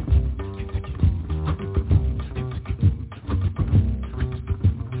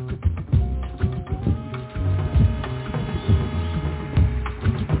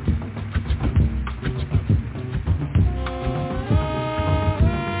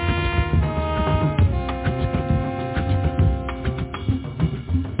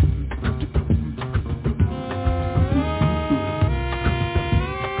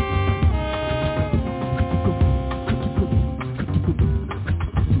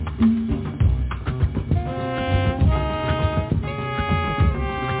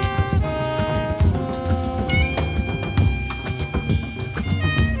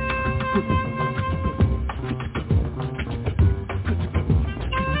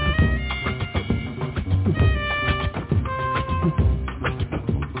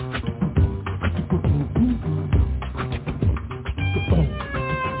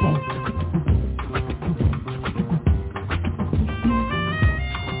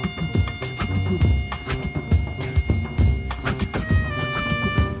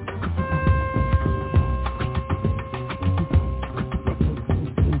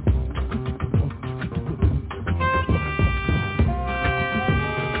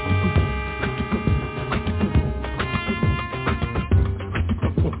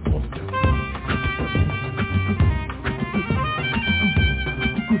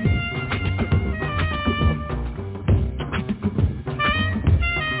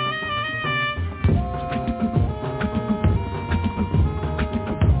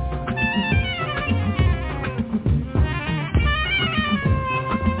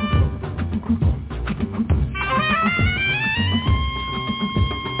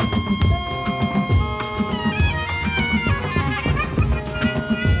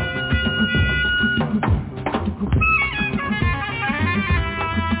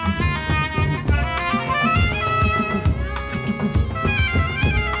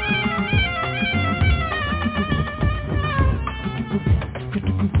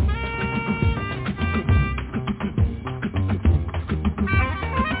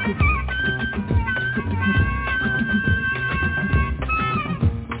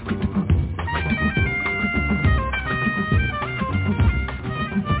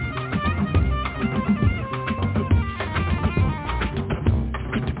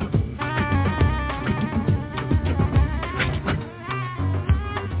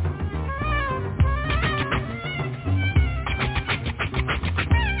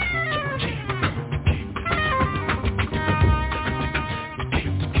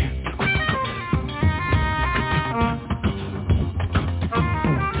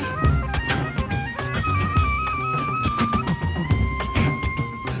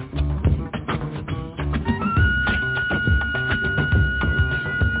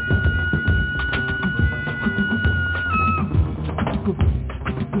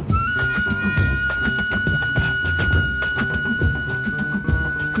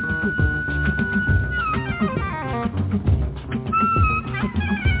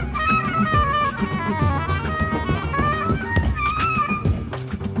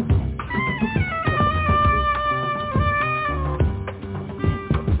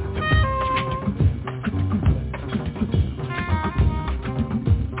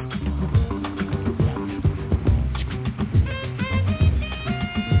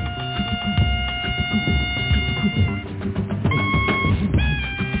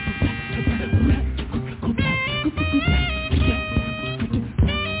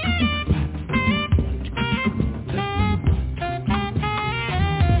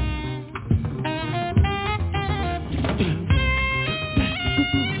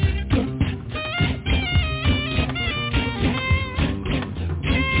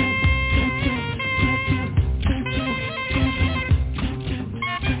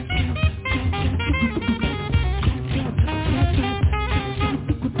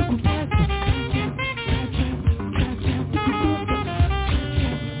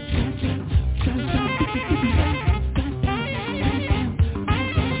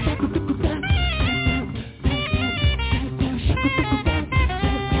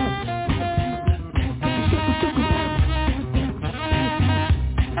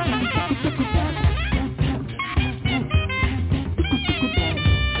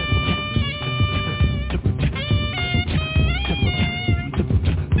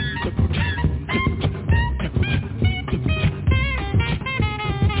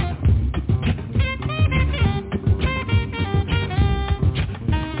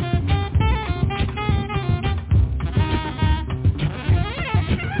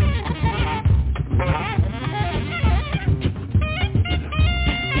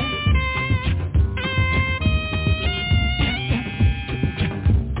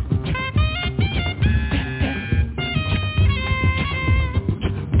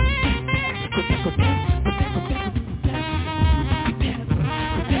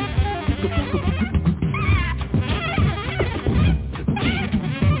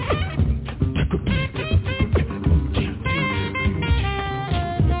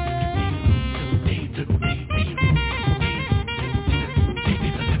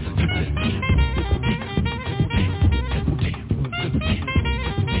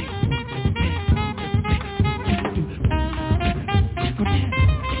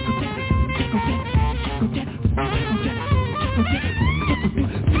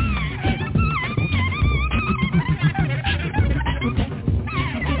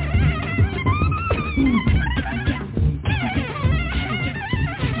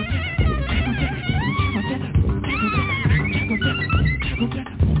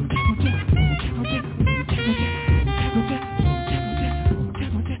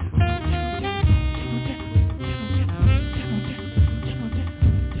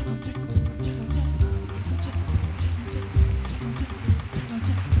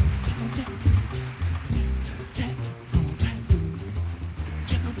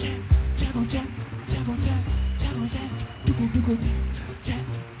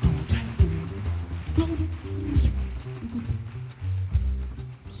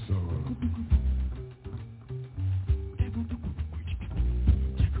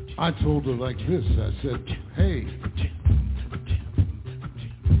 I told her like this, I said, hey,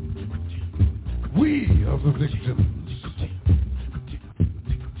 we are the victims.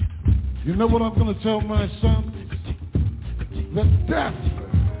 You know what I'm going to tell my son? That death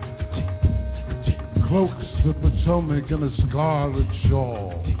cloaks the Potomac in a scarlet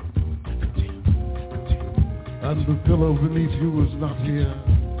shawl, and the pillow beneath you is not here.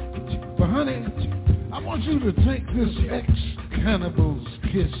 But honey, I want you to take this ex-cannibal's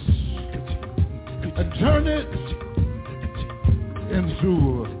kiss and turn it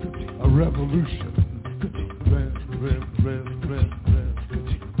into a revolution. Revolution.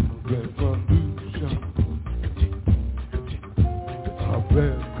 A revolution.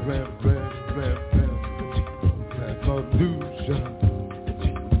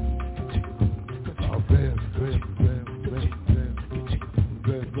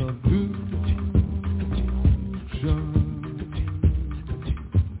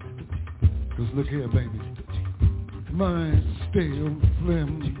 Look here, baby. My stale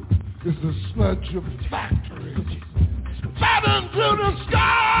phlegm is the sludge of factories spat into the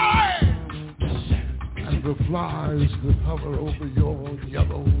sky, and the flies that hover over your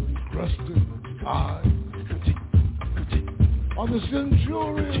yellow encrusted eyes are the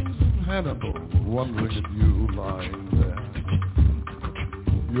centurions of Hannibal wondering at you lying there,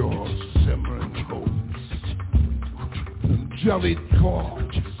 your simmering hopes and jellied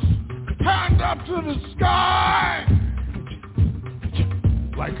corpse turned up to the sky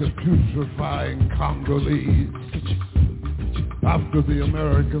like a putrefying Congolese after the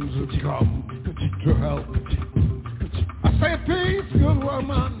Americans had come to help. I say peace, good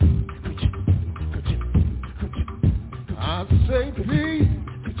woman. I say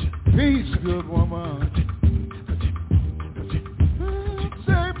peace, good woman. I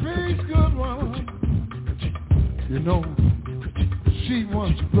say peace, good woman. You know, she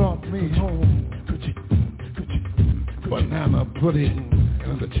once brought me home banana pudding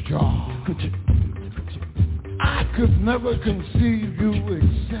in a jar. I could never conceive you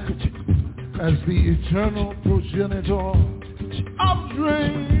except as the eternal progenitor of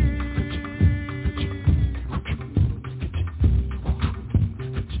dreams.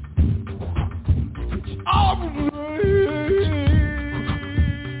 Of dreams.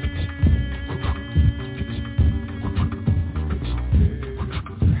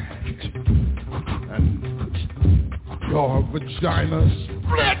 Your vagina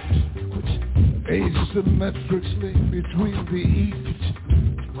split asymmetrically between the east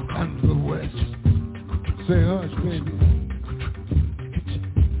and the west. Say hush, baby.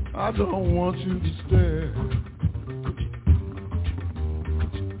 I don't want you to stare.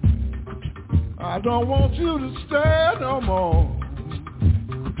 I don't want you to stare no more.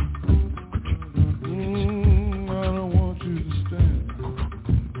 I don't want you to stare.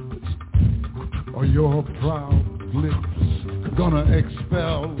 Or your proud lips gonna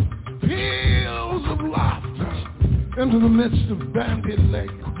expel peals of laughter into the midst of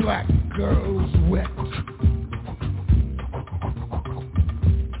bandy-legged black girls wet.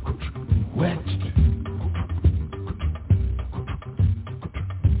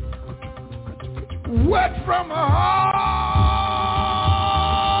 Wet from a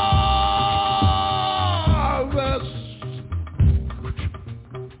harvest.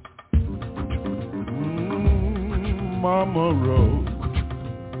 Mama Rose,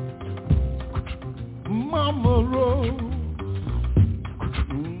 Mama Rose.